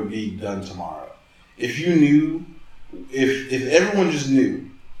 America would be done tomorrow. If you knew, if everyone just knew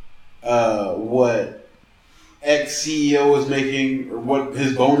what X CEO was making, or what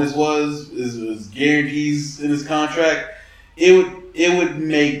his bonus was, his guarantees in his contract, it would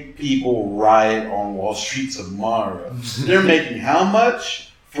make people riot on Wall Street tomorrow. They're making how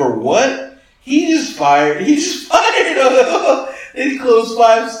much? For what? He just fired. They closed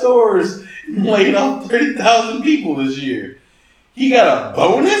 5 stores and laid off 30,000 people this year. He got a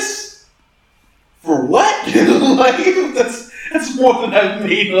bonus? For what? Like, that's more than I've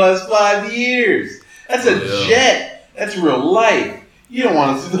made in the last 5 years. That's a jet. That's real life. You don't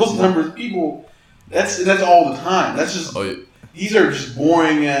want to see those numbers. People, that's all the time. That's just, these are just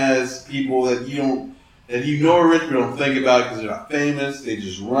boring ass people that you know are rich but don't think about because they're not famous. They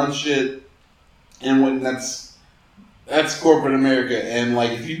just run shit. And when that's corporate America. And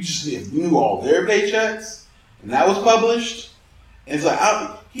like, if you knew all their paychecks and that was published, and it's like,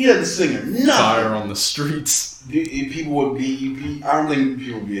 he doesn't sing or nothing. Fire on the streets. People would be. I don't think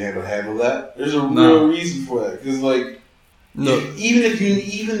people would be able to handle that. There's a real reason for that, because like,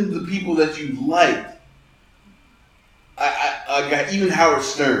 even the people that you liked, I got even Howard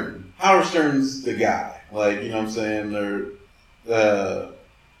Stern. Howard Stern's the guy. Like, you know what I'm saying?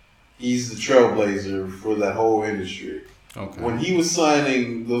 He's the trailblazer for that whole industry. Okay. When he was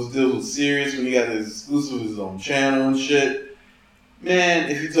signing those deals with Sirius, when he got his exclusive with his own channel and shit, man,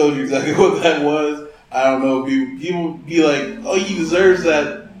 if he told you exactly what that was, I don't know. People would be like, "Oh, he deserves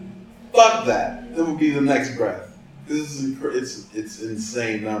that." Fuck that. That would be the next breath. It's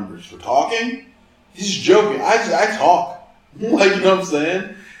insane numbers for talking. He's just joking. I talk. Like, you know what I'm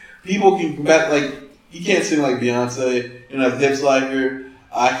saying? People can combat, like, you can't sing like Beyonce. You don't have hips like her.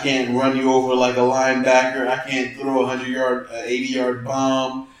 I can't run you over like a linebacker. I can't throw 100-yard, 80-yard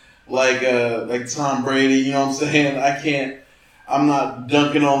bomb like Tom Brady. You know what I'm saying? I'm not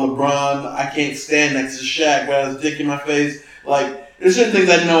dunking on LeBron. I can't stand next to Shaq without his dick in my face. Like, there's certain things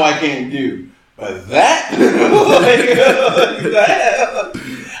I know I can't do. But that,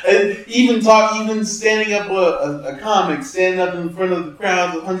 and even standing up a comic, standing up in front of the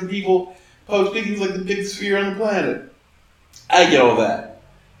crowds of 100 people, public speaking is like the biggest fear on the planet. I get all that.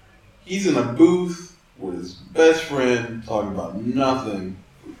 He's in a booth with his best friend talking about nothing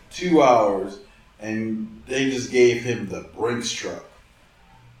for 2 hours, and they just gave him the Brinks truck.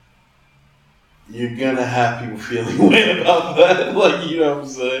 You're gonna have people feeling way about that, like, you know what I'm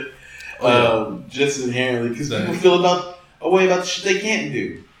saying? Just inherently, because people feel a way about the shit they can't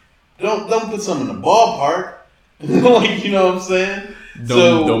do. Don't put some in the ballpark. Like, you know what I'm saying?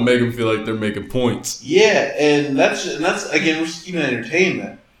 Don't make them feel like they're making points. Yeah, and that's again, we're just keeping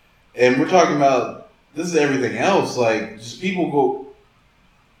entertainment, and we're talking about this is everything else. Like, just people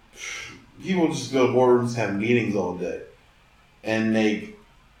just go to boardrooms, have meetings all day, and make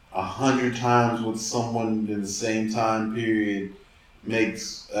 100 times what someone in the same time period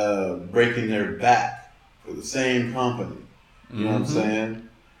makes breaking their back for the same company. You know what I'm saying?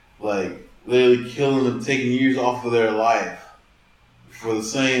 Like, literally killing them, taking years off of their life for the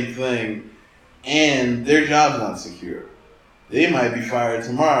same thing, and their job's not secure. They might be fired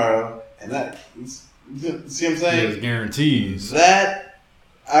tomorrow, and that, see what I'm saying? There's guarantees. That,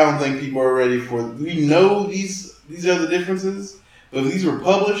 I don't think people are ready for. We know these are the differences, but if these were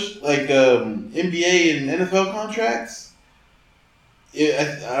published, like NBA and NFL contracts,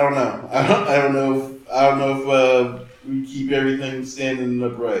 I don't know. I don't know if we keep everything standing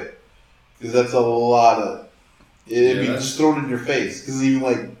upright, because that's a lot of. It'd be just thrown in your face, because even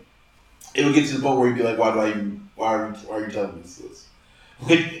like it would get to the point where you'd be like, why are you telling me this?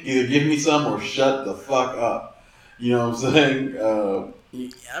 Like, either give me some or shut the fuck up. You know what I'm saying?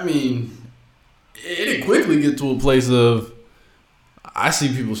 I mean, it'd quickly get to a place of, I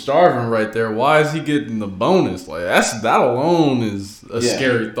see people starving right there. Why is he getting the bonus? Like, that alone is a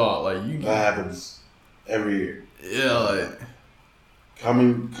scary thought. Like, that happens every year. Yeah, like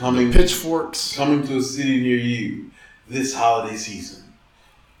coming pitchforks coming to a city near you this holiday season.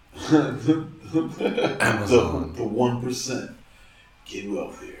 Amazon. The 1% get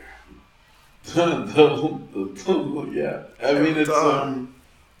wealthier. Yeah, I mean it's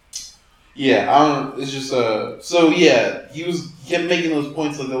yeah. I don't. It's just So yeah, he kept making those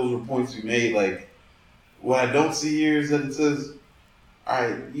points like those were points we made. Like, what I don't see here is that it says, all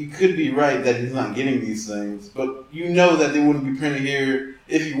right, you could be right that he's not getting these things, but you know that they wouldn't be printed here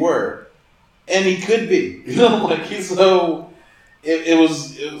if he were, and he could be. You know, like so. It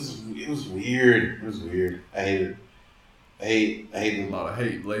was weird. It was weird. I hate it. I hate a lot of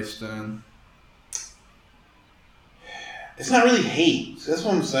hate laced in. It's not really hate. That's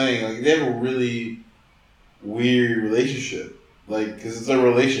what I'm saying. Like, they have a really weird relationship. Like, because it's a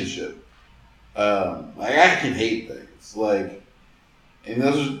relationship. Like, I can hate things. Like, and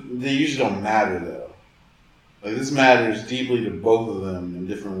they usually don't matter though. Like, this matters deeply to both of them in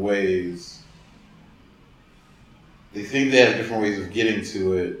different ways. They think they have different ways of getting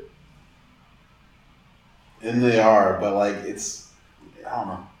to it. And they are, but like, I don't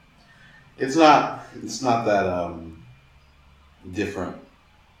know. It's not that different.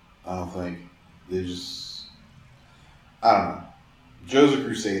 I don't think. They just, I don't know. Joe's a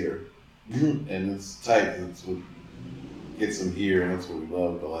crusader. And it's tight. That's what gets him here, and that's what we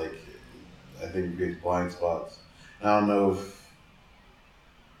love. But like, I think he creates blind spots. And I don't know.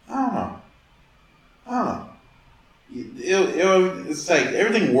 It's like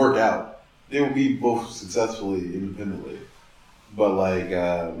everything worked out. They will be both successfully independently, but like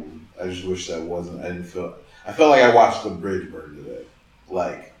I just wish that wasn't. I felt like I watched the bridge burn today,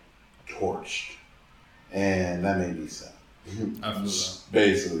 like torched, and that made me sad. I feel that.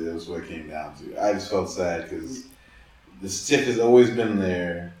 Basically, that's what it came down to. I just felt sad because this tiff has always been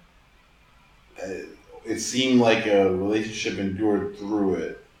there. It seemed like a relationship endured through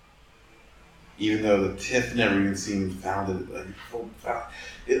it. Even though the tiff never even seemed founded.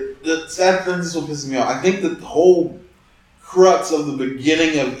 The sad thing, this is what pisses me off. I think that the whole crux of the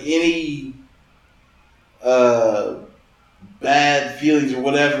beginning of any bad feelings or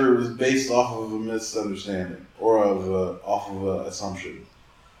whatever was based off of a misunderstanding or off of an assumption.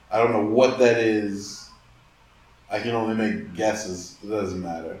 I don't know what that is. I can only make guesses. It doesn't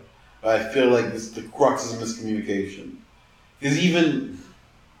matter. But I feel like the crux is miscommunication. Because even...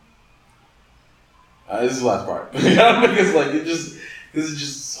 this is the last part. Because like this is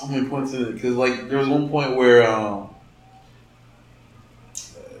just so many points in it. Because like there was one point where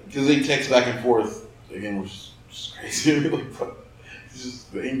because they text back and forth again, which is just crazy. Like, it's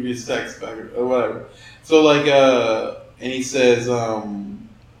just the angriest text back or whatever. So like and he says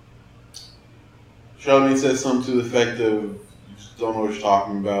Charlamagne says something to the effect of, "You just don't know what you're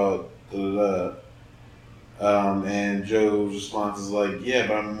talking about." And Joe's response is like, "Yeah,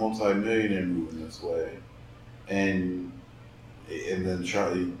 but I'm a multi-millionaire moving this way." And then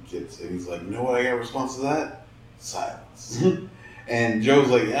Charlie gets, and he's like, "You know what I got a response to that? Silence." And Joe's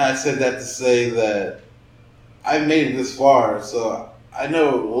like, "Yeah, I said that to say that I've made it this far, so I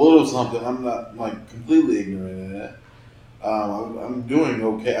know a little something. I'm not like completely ignorant in it. I'm doing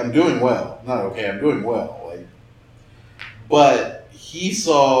okay. I'm doing well. Not okay. I'm doing well. Like, but he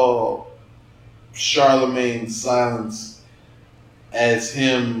saw Charlamagne's silence as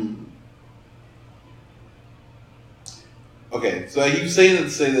him okay, so he was saying that to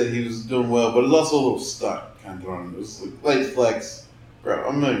say that he was doing well, but it's also a little stuck, kind of throwing. It was like flex, bro.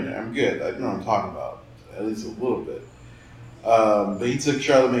 I'm a millionaire. I'm good. I know what I'm talking about, at least a little bit. But he took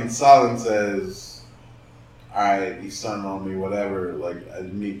Charlamagne's silence as, all right, he's stunning on me, whatever. Like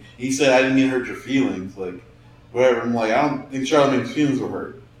he said I didn't mean to hurt your feelings, like whatever. I'm like, I don't think Charlamagne's feelings were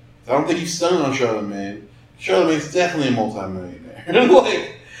hurt. I don't think he's stunning on Charlamagne. Charlamagne's definitely a multimillionaire.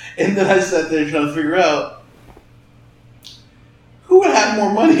 Like, and then I sat there trying to figure out who would have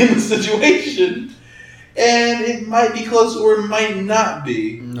more money in the situation, and it might be close or it might not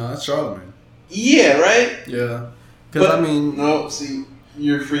be. No, that's Charlamagne. Yeah, right? Yeah. Because, I mean... No, see,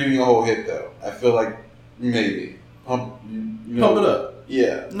 you're freeing a whole hit, though. I feel like maybe. Pump it up.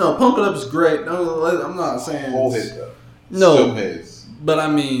 Yeah. No, Pump It Up is great. No, I'm not saying... Whole hit, though. No. Still pays. But, I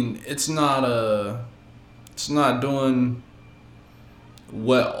mean, it's not doing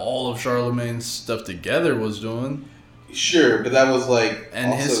what all of Charlamagne's stuff together was doing. Sure, but that was like...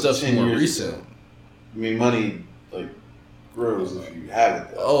 And his stuff's more recent. Ago. I mean, money, like, grows if you have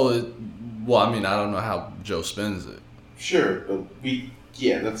it, though. Oh, well, I mean, I don't know how Joe spends it. Sure, but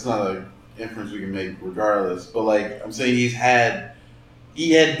that's not an inference we can make regardless. But, like, I'm saying he had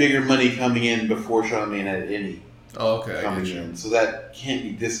bigger money coming in before Charlamagne had any coming in. So that can't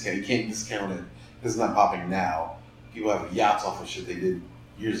be discounted. You can't discount it. It's not popping now. People have yachts off of shit they did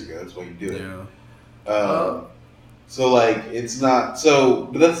years ago. That's why you do it. Yeah. So, like, it's not... So,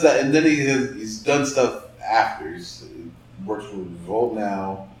 but that's that. And then he's done stuff after. He works for Revolt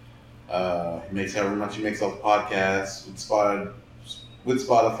now. He makes however much he makes off podcasts with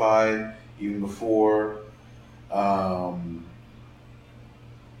Spotify, even before.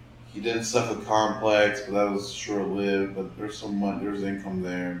 He did stuff with Complex, but that was short-lived. But there's income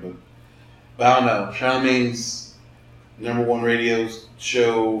there. But I don't know. Charlamagne's #1 radio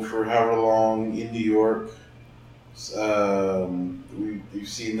show for however long in New York. We've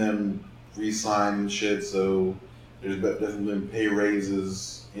seen them re-sign and shit, so there's definitely been pay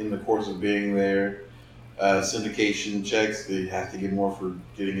raises in the course of being there. Syndication checks, they have to get more for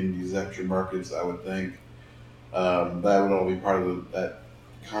getting into these extra markets, I would think. That would all be part of that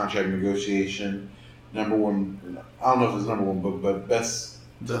contract negotiation. #1, I don't know if it's #1 book, but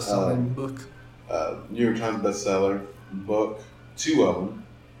best-selling book. New York Times bestseller book, 2 of them.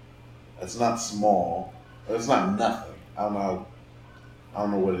 That's not small. It's not nothing. I don't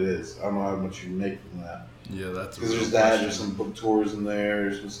know what it is. I don't know how much you make from that. Yeah, that's because there's that. There's some book tours in there.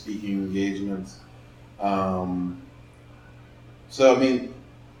 There's some speaking engagements. So I mean,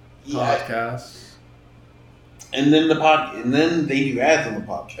 podcasts. And then they do ads on the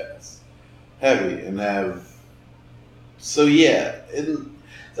podcast, heavy and have. So yeah,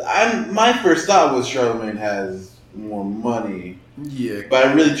 my first thought was Charlamagne has more money. Yeah, but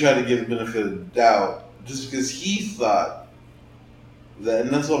I really tried to give the benefit of the doubt. Just because he thought that, and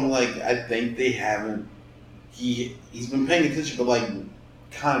that's what I'm like, I think they haven't, he's been paying attention, but like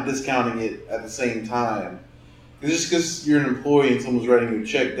kind of discounting it at the same time. Just because you're an employee and someone's writing you a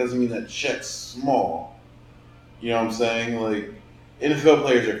check doesn't mean that check's small. You know what I'm saying? Like, NFL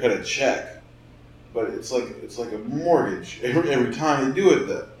players are cut a check, but it's like a mortgage every time they do it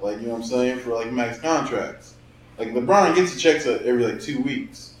though. Like, you know what I'm saying? For like max contracts. Like LeBron gets a check every like 2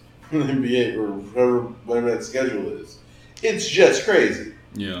 weeks. The NBA or whatever that schedule is, it's just crazy.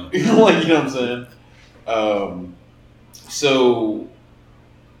 Yeah, you know what I'm saying. So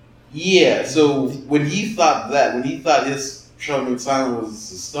when he thought his Charlamagne silence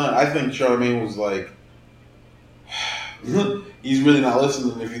was a stunt, I think Charlamagne was like, he's really not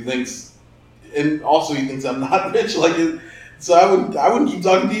listening if he thinks, and also he thinks I'm not rich. Like, so I wouldn't keep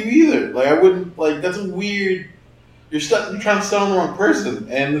talking to you either. Like I wouldn't that's a weird. You're trying to start on the wrong person,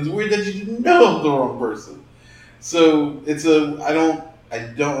 and it's weird that you didn't know the wrong person. So I don't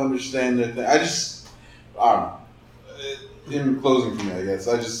understand that thing. I don't know. In closing for me, I guess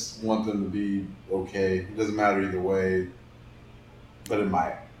I just want them to be okay. It doesn't matter either way, but it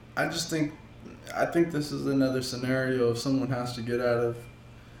might. I think this is another scenario of someone has to get out of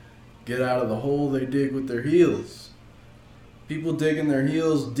the hole they dig with their heels. People digging their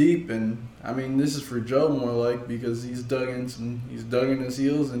heels deep, and I mean this is for Joe more like, because he's dug in his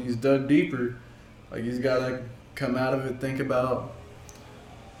heels and he's dug deeper. Like, he's got to come out of it, think about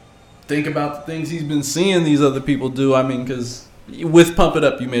the things he's been seeing these other people do. I mean, because with Pump It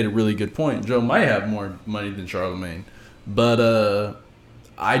Up, you made a really good point. Joe might have more money than Charlamagne, but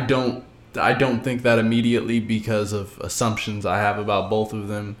I don't think that immediately because of assumptions I have about both of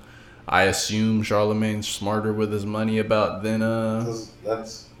them. I assume Charlamagne's smarter with his money than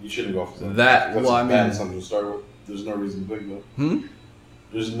that's you shouldn't go for that. That's bad assumption to start with. There's no reason to think that.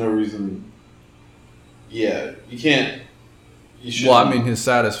 There's no reason. Yeah, you can't. Well, I mean, his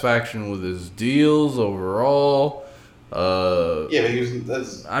satisfaction with his deals overall. Yeah, but he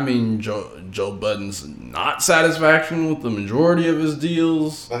was. I mean, Joe Budden's not satisfaction with the majority of his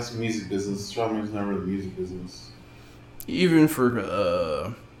deals. That's music business. Strongman's never the music business. Even for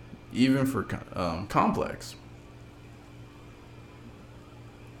Complex.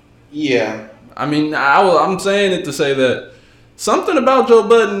 Yeah. I mean, I'm saying it to say that something about Joe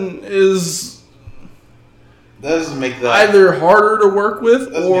Budden is. That doesn't make that either harder to work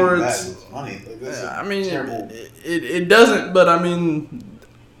with or it's money. Like, I mean, it doesn't. But I mean,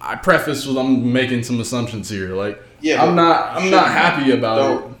 I preface with I'm making some assumptions here. Like, yeah, I'm not happy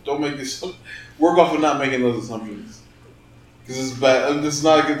about it. Don't make this. Work off of not making those assumptions because it's bad. It's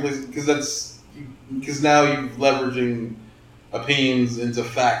not a good place because now you're leveraging opinions into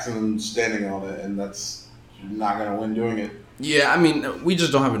facts and standing on it, and you're not gonna win doing it. Yeah, I mean, we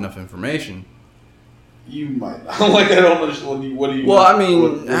just don't have enough information. You might not. Like, I don't understand. What do you? Well, I mean,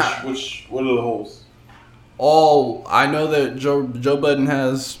 what are the holes? I know that Joe Budden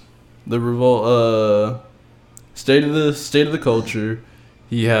has the state of the culture.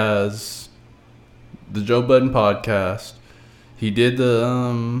 He has the Joe Budden podcast. He did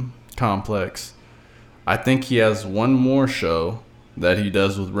the Complex. I think he has one more show that he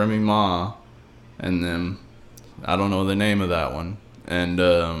does with Remy Ma, and then I don't know the name of that one. And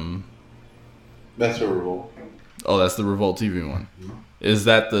that's a Revolt. Oh, that's the Revolt TV one. Mm-hmm. Is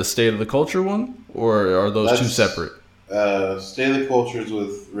that the State of the Culture one, or are those two separate? State of the Culture is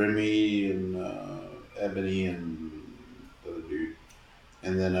with Remy and Ebony and the other dude,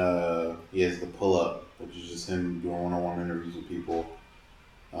 and then he has the Pull Up, which is just him doing one-on-one interviews with people.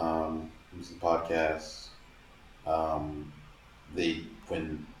 It's the podcast.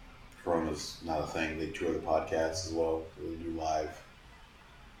 When Corona's not a thing, they tour the podcast as well. So they do live.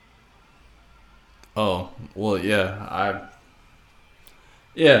 Oh, well, yeah.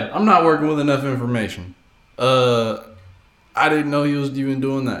 I'm not working with enough information. I didn't know he was even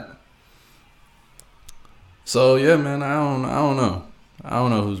doing that. So yeah, man, I don't know. I don't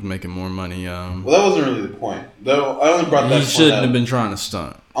know who's making more money. Well, that wasn't really the point. Though I only brought that point up. He shouldn't have been trying to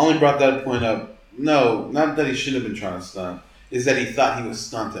stunt. I only brought that point up. No, not that he shouldn't have been trying to stunt. Is that he thought he was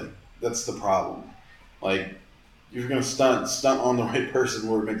stunting. That's the problem. Like, if you're gonna stunt on the right person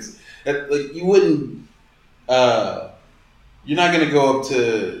where it makes like you wouldn't. You're not gonna go up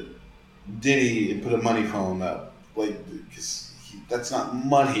to Diddy and put a money phone up, like, because that's not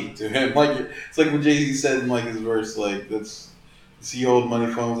money to him. Like, it's like what Jay-Z said in like his verse, like, he hold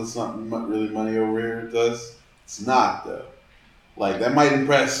money phones. That's not really money over here. It does. It's not though. Like, that might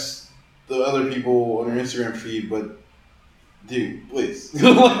impress the other people on your Instagram feed, but dude, please,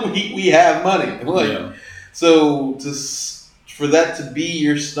 like, we have money. Like, yeah. So for that to be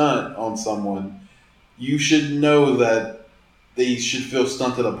your stunt on someone, you should know that they should feel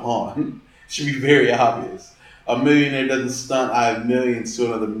stunted upon. It should be very obvious. A millionaire doesn't stunt, I have millions to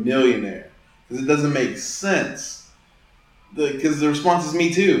another millionaire. Because it doesn't make sense. Because the response is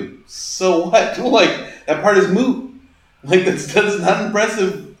me too. So what? Like, that part is moot. Like, that's not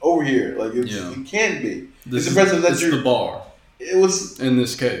impressive over here. Like, it can't be. It's impressive that you're the bar. It was in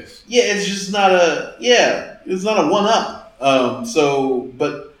this case. Yeah, it's just not it's not a one-up.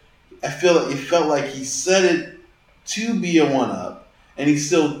 But I feel like it felt like he said it to be a one-up, and he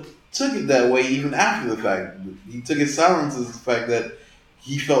still took it that way even after the fact. He took his silence as the fact that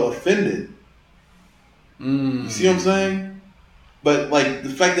he felt offended. You see what I'm saying? But, like, the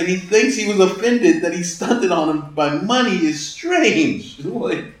fact that he thinks he was offended that he stunted on him by money is strange.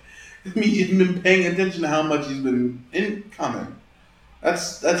 Like, it means you've been paying attention to how much he's been incoming.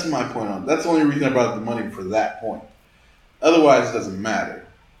 That's my point on it. That's the only reason I brought up the money for that point. Otherwise, it doesn't matter.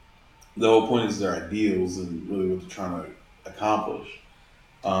 The whole point is their ideals and really what they're trying to accomplish.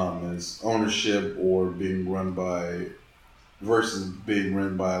 Is ownership or being run by versus being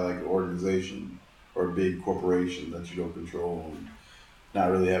run by like an organization or a big corporation that you don't control and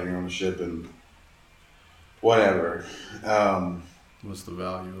not really having ownership and whatever. What's the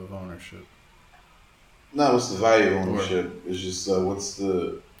value of ownership? No, what's the value of ownership? It's just what's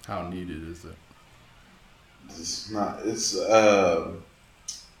the... How needed is it? It's not... It's... do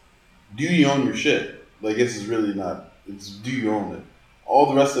you own your shit? Like, this is really not... It's do you own it? All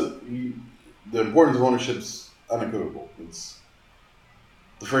the rest of... the importance of ownership is unequivocal. It's...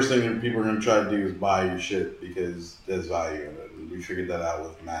 The first thing that people are going to try to do is buy your shit because there's value in it. And we figured that out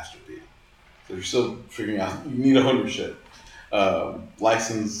with Master P. So you're still figuring out... You need to own your shit.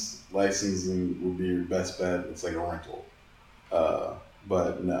 Licensing would be your best bet. It's like a rental.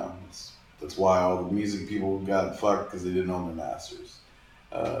 But no, that's why all the music people got fucked because they didn't own their masters.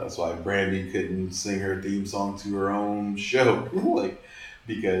 That's why Brandy couldn't sing her theme song to her own show, like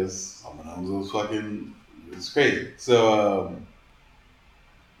because someone else was fucking. It's crazy. So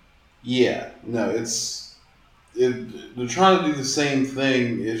yeah, no, they're trying to do the same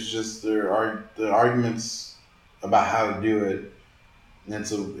thing. It's just there are the arguments about how to do it, and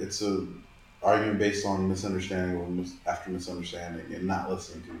it's a argument based on misunderstanding or after misunderstanding and not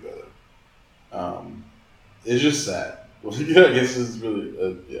listening to each other. It's just sad. Well, yeah, I guess it's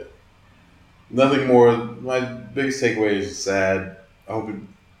really yeah. Nothing more. My biggest takeaway is sad. I hope it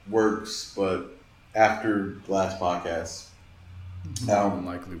works, but after the last podcast,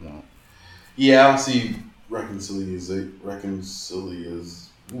 Likely won't. Yeah, I don't see reconciliation. I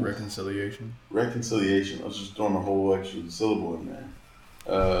was just throwing a whole extra syllable in there.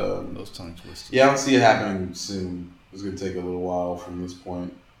 Those tongue twisters. Yeah, I don't see it happening soon. It's gonna take a little while from this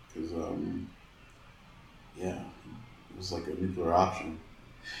point because yeah, it was like a nuclear option,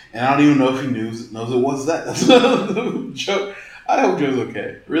 and I don't even know if he knows it was that. That's the joke. I hope Joe's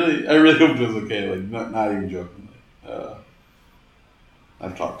okay. Really, I really hope Joe's okay. Like not even joking.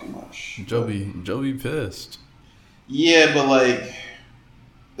 I've talked too much. Joe be pissed. Yeah, but like,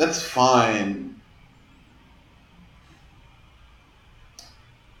 that's fine.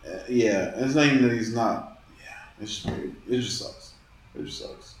 Yeah, it's not even that he's not. Yeah, it's just weird. It just sucks.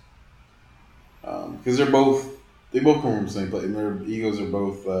 Because they both come from the same place, and their egos are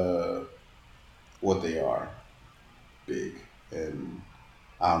both what they are, big, and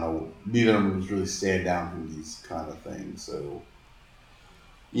I don't know. Neither of them really stand down from these kind of things, so.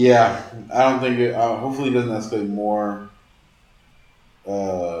 Yeah, I don't think it. Hopefully, it doesn't escalate more.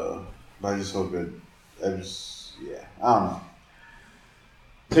 But I just hope it. I don't know.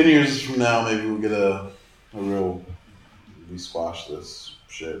 10 years from now, maybe we'll get a real. We squash this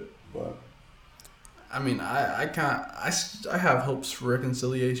shit, but. I mean, I have hopes for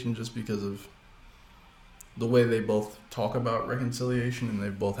reconciliation just because of the way they both talk about reconciliation, and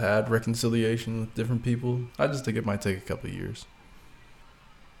they've both had reconciliation with different people. I just think it might take a couple of years.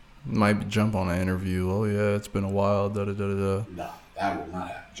 Might jump on an interview. Oh yeah, it's been a while. Da da da da. No, that will not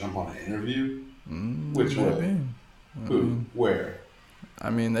happen. Jump on an interview. Which way? Who? Where?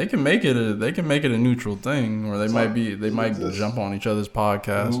 I mean, they can make it a neutral thing, or they might jump on each other's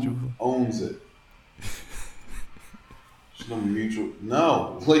podcast. Who owns it? There's no mutual.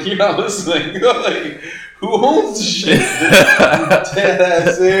 No, like you're not listening. Like, who owns the shit? Dead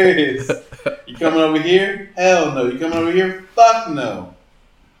ass serious. You coming over here? Hell no. You coming over here? Fuck no.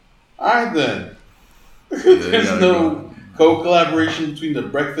 Alright then. There's no co-collaboration between the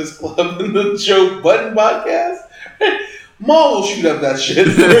Breakfast Club and the Joe Budden podcast. Maul will shoot up that shit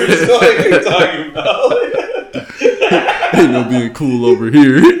first. Like, what are you talking about? Ain't no being cool over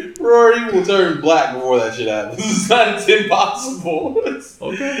here. Rory will turn black before that shit happens. It's impossible.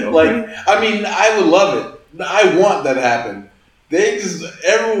 Okay. Like, I mean, I would love it. I want that to happen.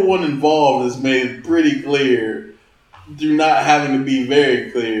 Everyone involved has made it pretty clear through not having to be very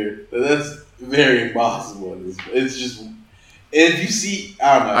clear that's very impossible. It's just, if you see,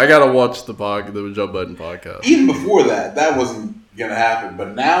 I don't know. I gotta watch the Joe Budden podcast. Even before that wasn't gonna happen.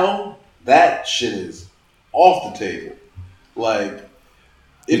 But now that shit is off the table. Like,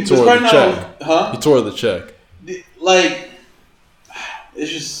 he tore the check. Huh? He tore the check. Like,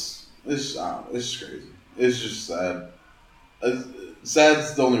 it's just crazy. It's just sad.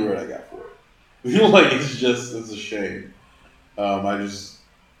 Sad's the only word I got for it. Like, it's a shame. Because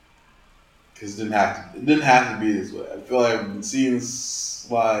it didn't have to be this way. I feel like I've been seeing this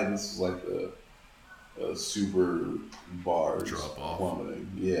slide. This was like the super bars drop off, plummeting.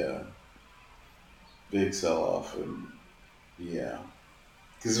 Yeah, big sell off, and yeah.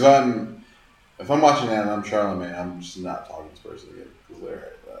 Because if I'm watching that and I'm Charlamagne, I'm just not talking to this person again because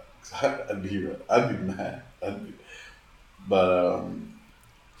they're like that. I'd be mad. But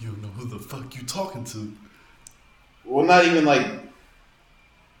you don't know who the fuck you talking to. Well, not even like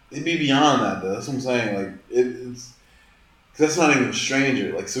it'd be beyond that though. That's what I'm saying. Like it's because that's not even a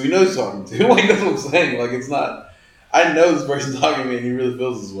stranger. Like, so he knows who talking to. Like, that's what I'm saying. Like, it's not. I know this person talking to me and he really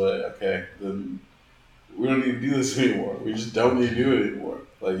feels this way. Okay, then we don't need to do this anymore. We just don't need to do it anymore.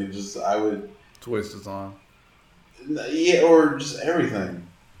 Like, I would. It's a waste of time. Yeah, or just everything.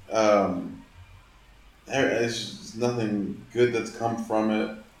 It's just nothing good that's come from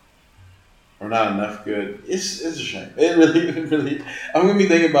it. Or not enough good. It's a shame. It really. I'm gonna be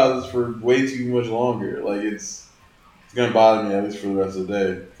thinking about this for way too much longer. Like, it's gonna bother me at least for the rest of the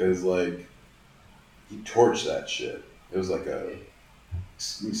day because like he torched that shit. It was like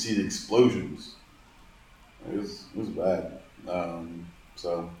you see the explosions. It was bad.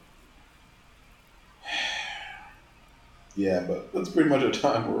 So Yeah, but that's pretty much our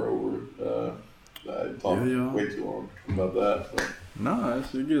time. We're over. I talked way too long about that. But. Nah,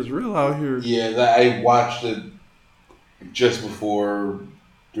 it gets real out here. Yeah, I watched it just before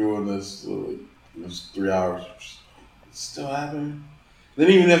doing this. It was 3 hours. It's still happening. Then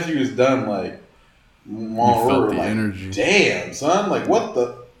even after he was done, like, you felt the like, energy. Damn, son, like, what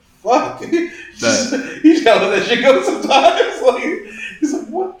the fuck? He's gotta let that shit go sometimes. Like, he's like,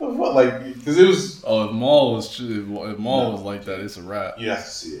 what the fuck? Like, because it was. Oh, if Maul was like that, it's a wrap. You have to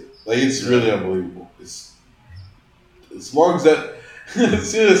see it. Like, it's really unbelievable. It's as long as that.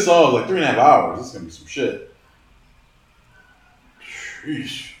 As soon as I saw it, like 3.5 hours, it's gonna be some shit.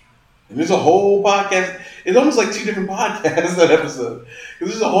 Sheesh. And there's a whole podcast. It's almost like 2 different podcasts that episode.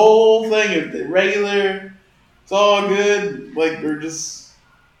 Because there's a whole thing of regular. It's all good. Like they're just.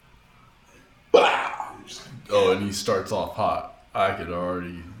 Bah! Oh, and he starts off hot. I could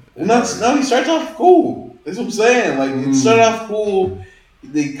already. No, he starts off cool. That's what I'm saying. Like it started off cool.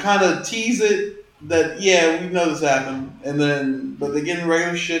 They kind of tease it. That we know this happened, and then but they get in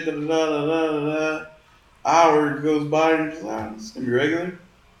regular shit. Hour goes by, and you're just like, it's gonna be regular.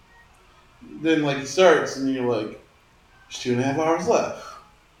 Then like he starts, and you're like, there's 2.5 hours left.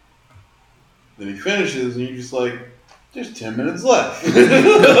 Then he finishes, and you're just like, there's 10 minutes left. It's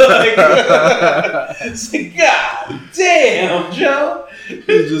like, God damn, Joe.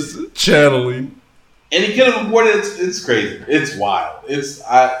 He's just channeling, and he could have avoided it. It's crazy. It's wild.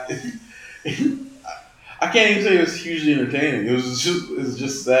 I can't even say it was hugely entertaining. It was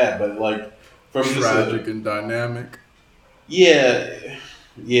just sad, but like from tragic and dynamic. Yeah,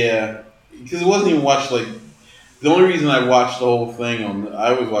 because it wasn't even watched like the only reason I watched the whole thing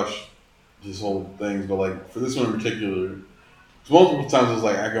I always watch this whole things, but like for this one in particular, multiple times I was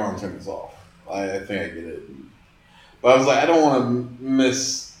like I go and turn this off. I think I get it, but I was like I don't want to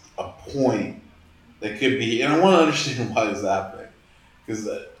miss a point that could be, and I want to understand why this is happening because.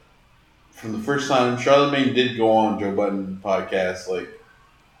 From the first time, Charlamagne did go on Joe Budden podcast like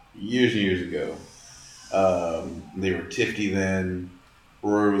years and years ago. They were Tifty then.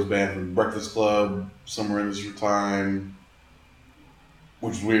 Rory was banned from Breakfast Club somewhere in this time,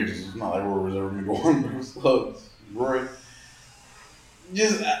 which is weird because it's not like Rory was ever going to go on Breakfast Club. Rory,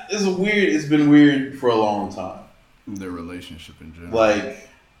 it's weird. It's been weird for a long time. Their relationship in general, like,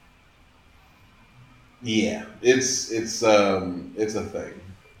 it's a thing.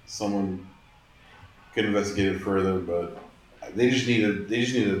 Someone could investigate it further, but they just need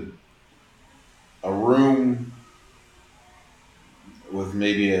a room with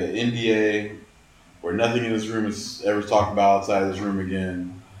maybe an NDA where nothing in this room is ever talked about outside this room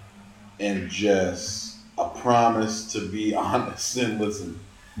again, and just a promise to be honest and listen.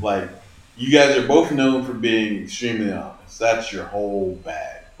 Like, you guys are both known for being extremely honest. That's your whole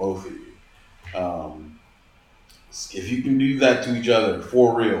bag, both of you. If you can do that to each other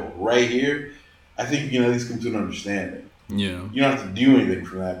for real, right here, I think you can at least come to an understanding. Yeah. You don't have to do anything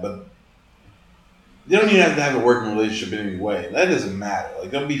for that, but they don't even have to have a working relationship in any way. That doesn't matter.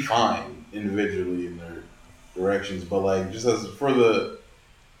 Like, they'll be fine individually in their directions, but like, just as for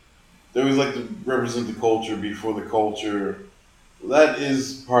they always like to represent the culture before the culture. That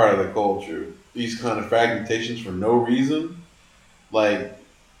is part of the culture. These kind of fragmentations for no reason. Like,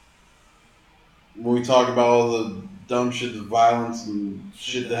 when we talk about all the dumb shit, the violence and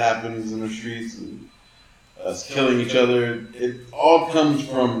shit that happens in the streets and us killing each other, it all comes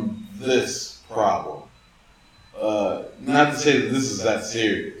from this problem. Not to say that this is that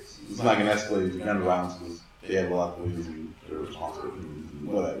serious. It's not going to escalate to gun violence because they have a lot of police and they're responsible and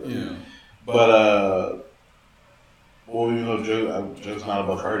whatever. Yeah. But, well, you know, Joe's not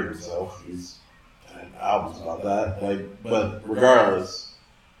above hurting himself. He's had albums about that. Like, but regardless.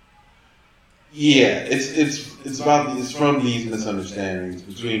 Yeah, it's from these misunderstandings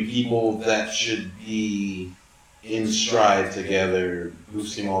between people that should be in stride together,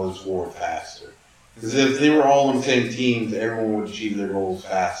 boosting all this war faster. Because if they were all on the same teams, everyone would achieve their goals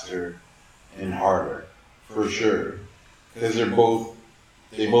faster and harder, for sure. Because they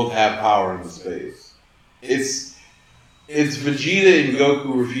both have power in the space. It's Vegeta and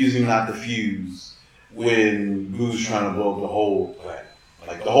Goku refusing not to fuse when Boo's trying to blow up the whole planet.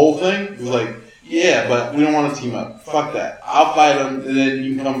 Like, the whole thing is like, yeah, but we don't want to team up. Fuck that. I'll fight him, and then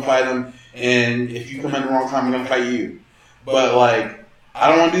you can come fight him, and if you come at the wrong time, I'm going to fight you. But, like, I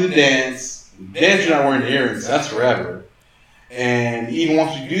don't want to do the dance. Dance, you're not wearing earrings. That's forever. And even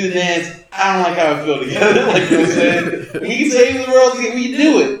once we do the dance, I don't like how I feel together. Like, you know what I'm saying? We can save the world together. We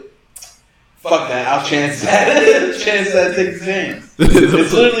do it. Fuck that. I'll chance that. Chance that. Take the chance.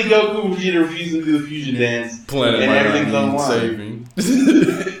 It's literally Goku and Vegeta refusing to do the fusion dance. Planet and everything's on the line. Saving.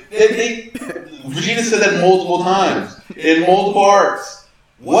 Vegeta said that multiple times. in multiple arcs.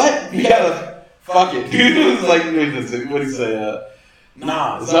 What? You gotta fuck it, dude. It was like, what do you say?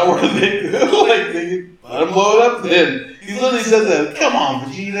 Nah, it's not worth it. Like, nigga, let him blow it up then. He literally said that. Come on,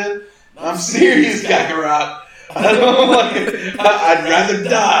 Vegeta. I'm serious, Kakarot. I don't like it. I'd rather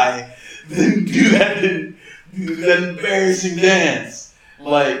die than do that embarrassing dance.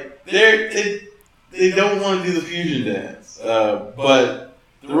 Like, they don't want to do the fusion dance. But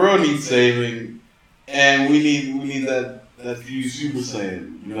the world needs saving, and we need that fuse Super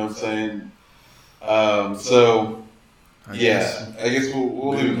Saiyan. You know what I'm saying? So I guess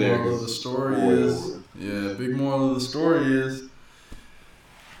we'll leave it there. Big moral of the story is big moral of the story is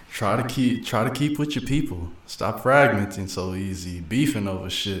try to keep with your people. Stop fragmenting so easy, beefing over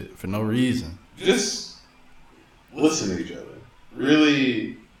shit for no reason. Just listen to each other.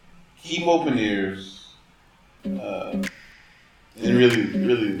 Really keep open ears, and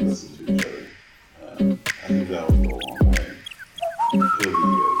really listen to each other. I think that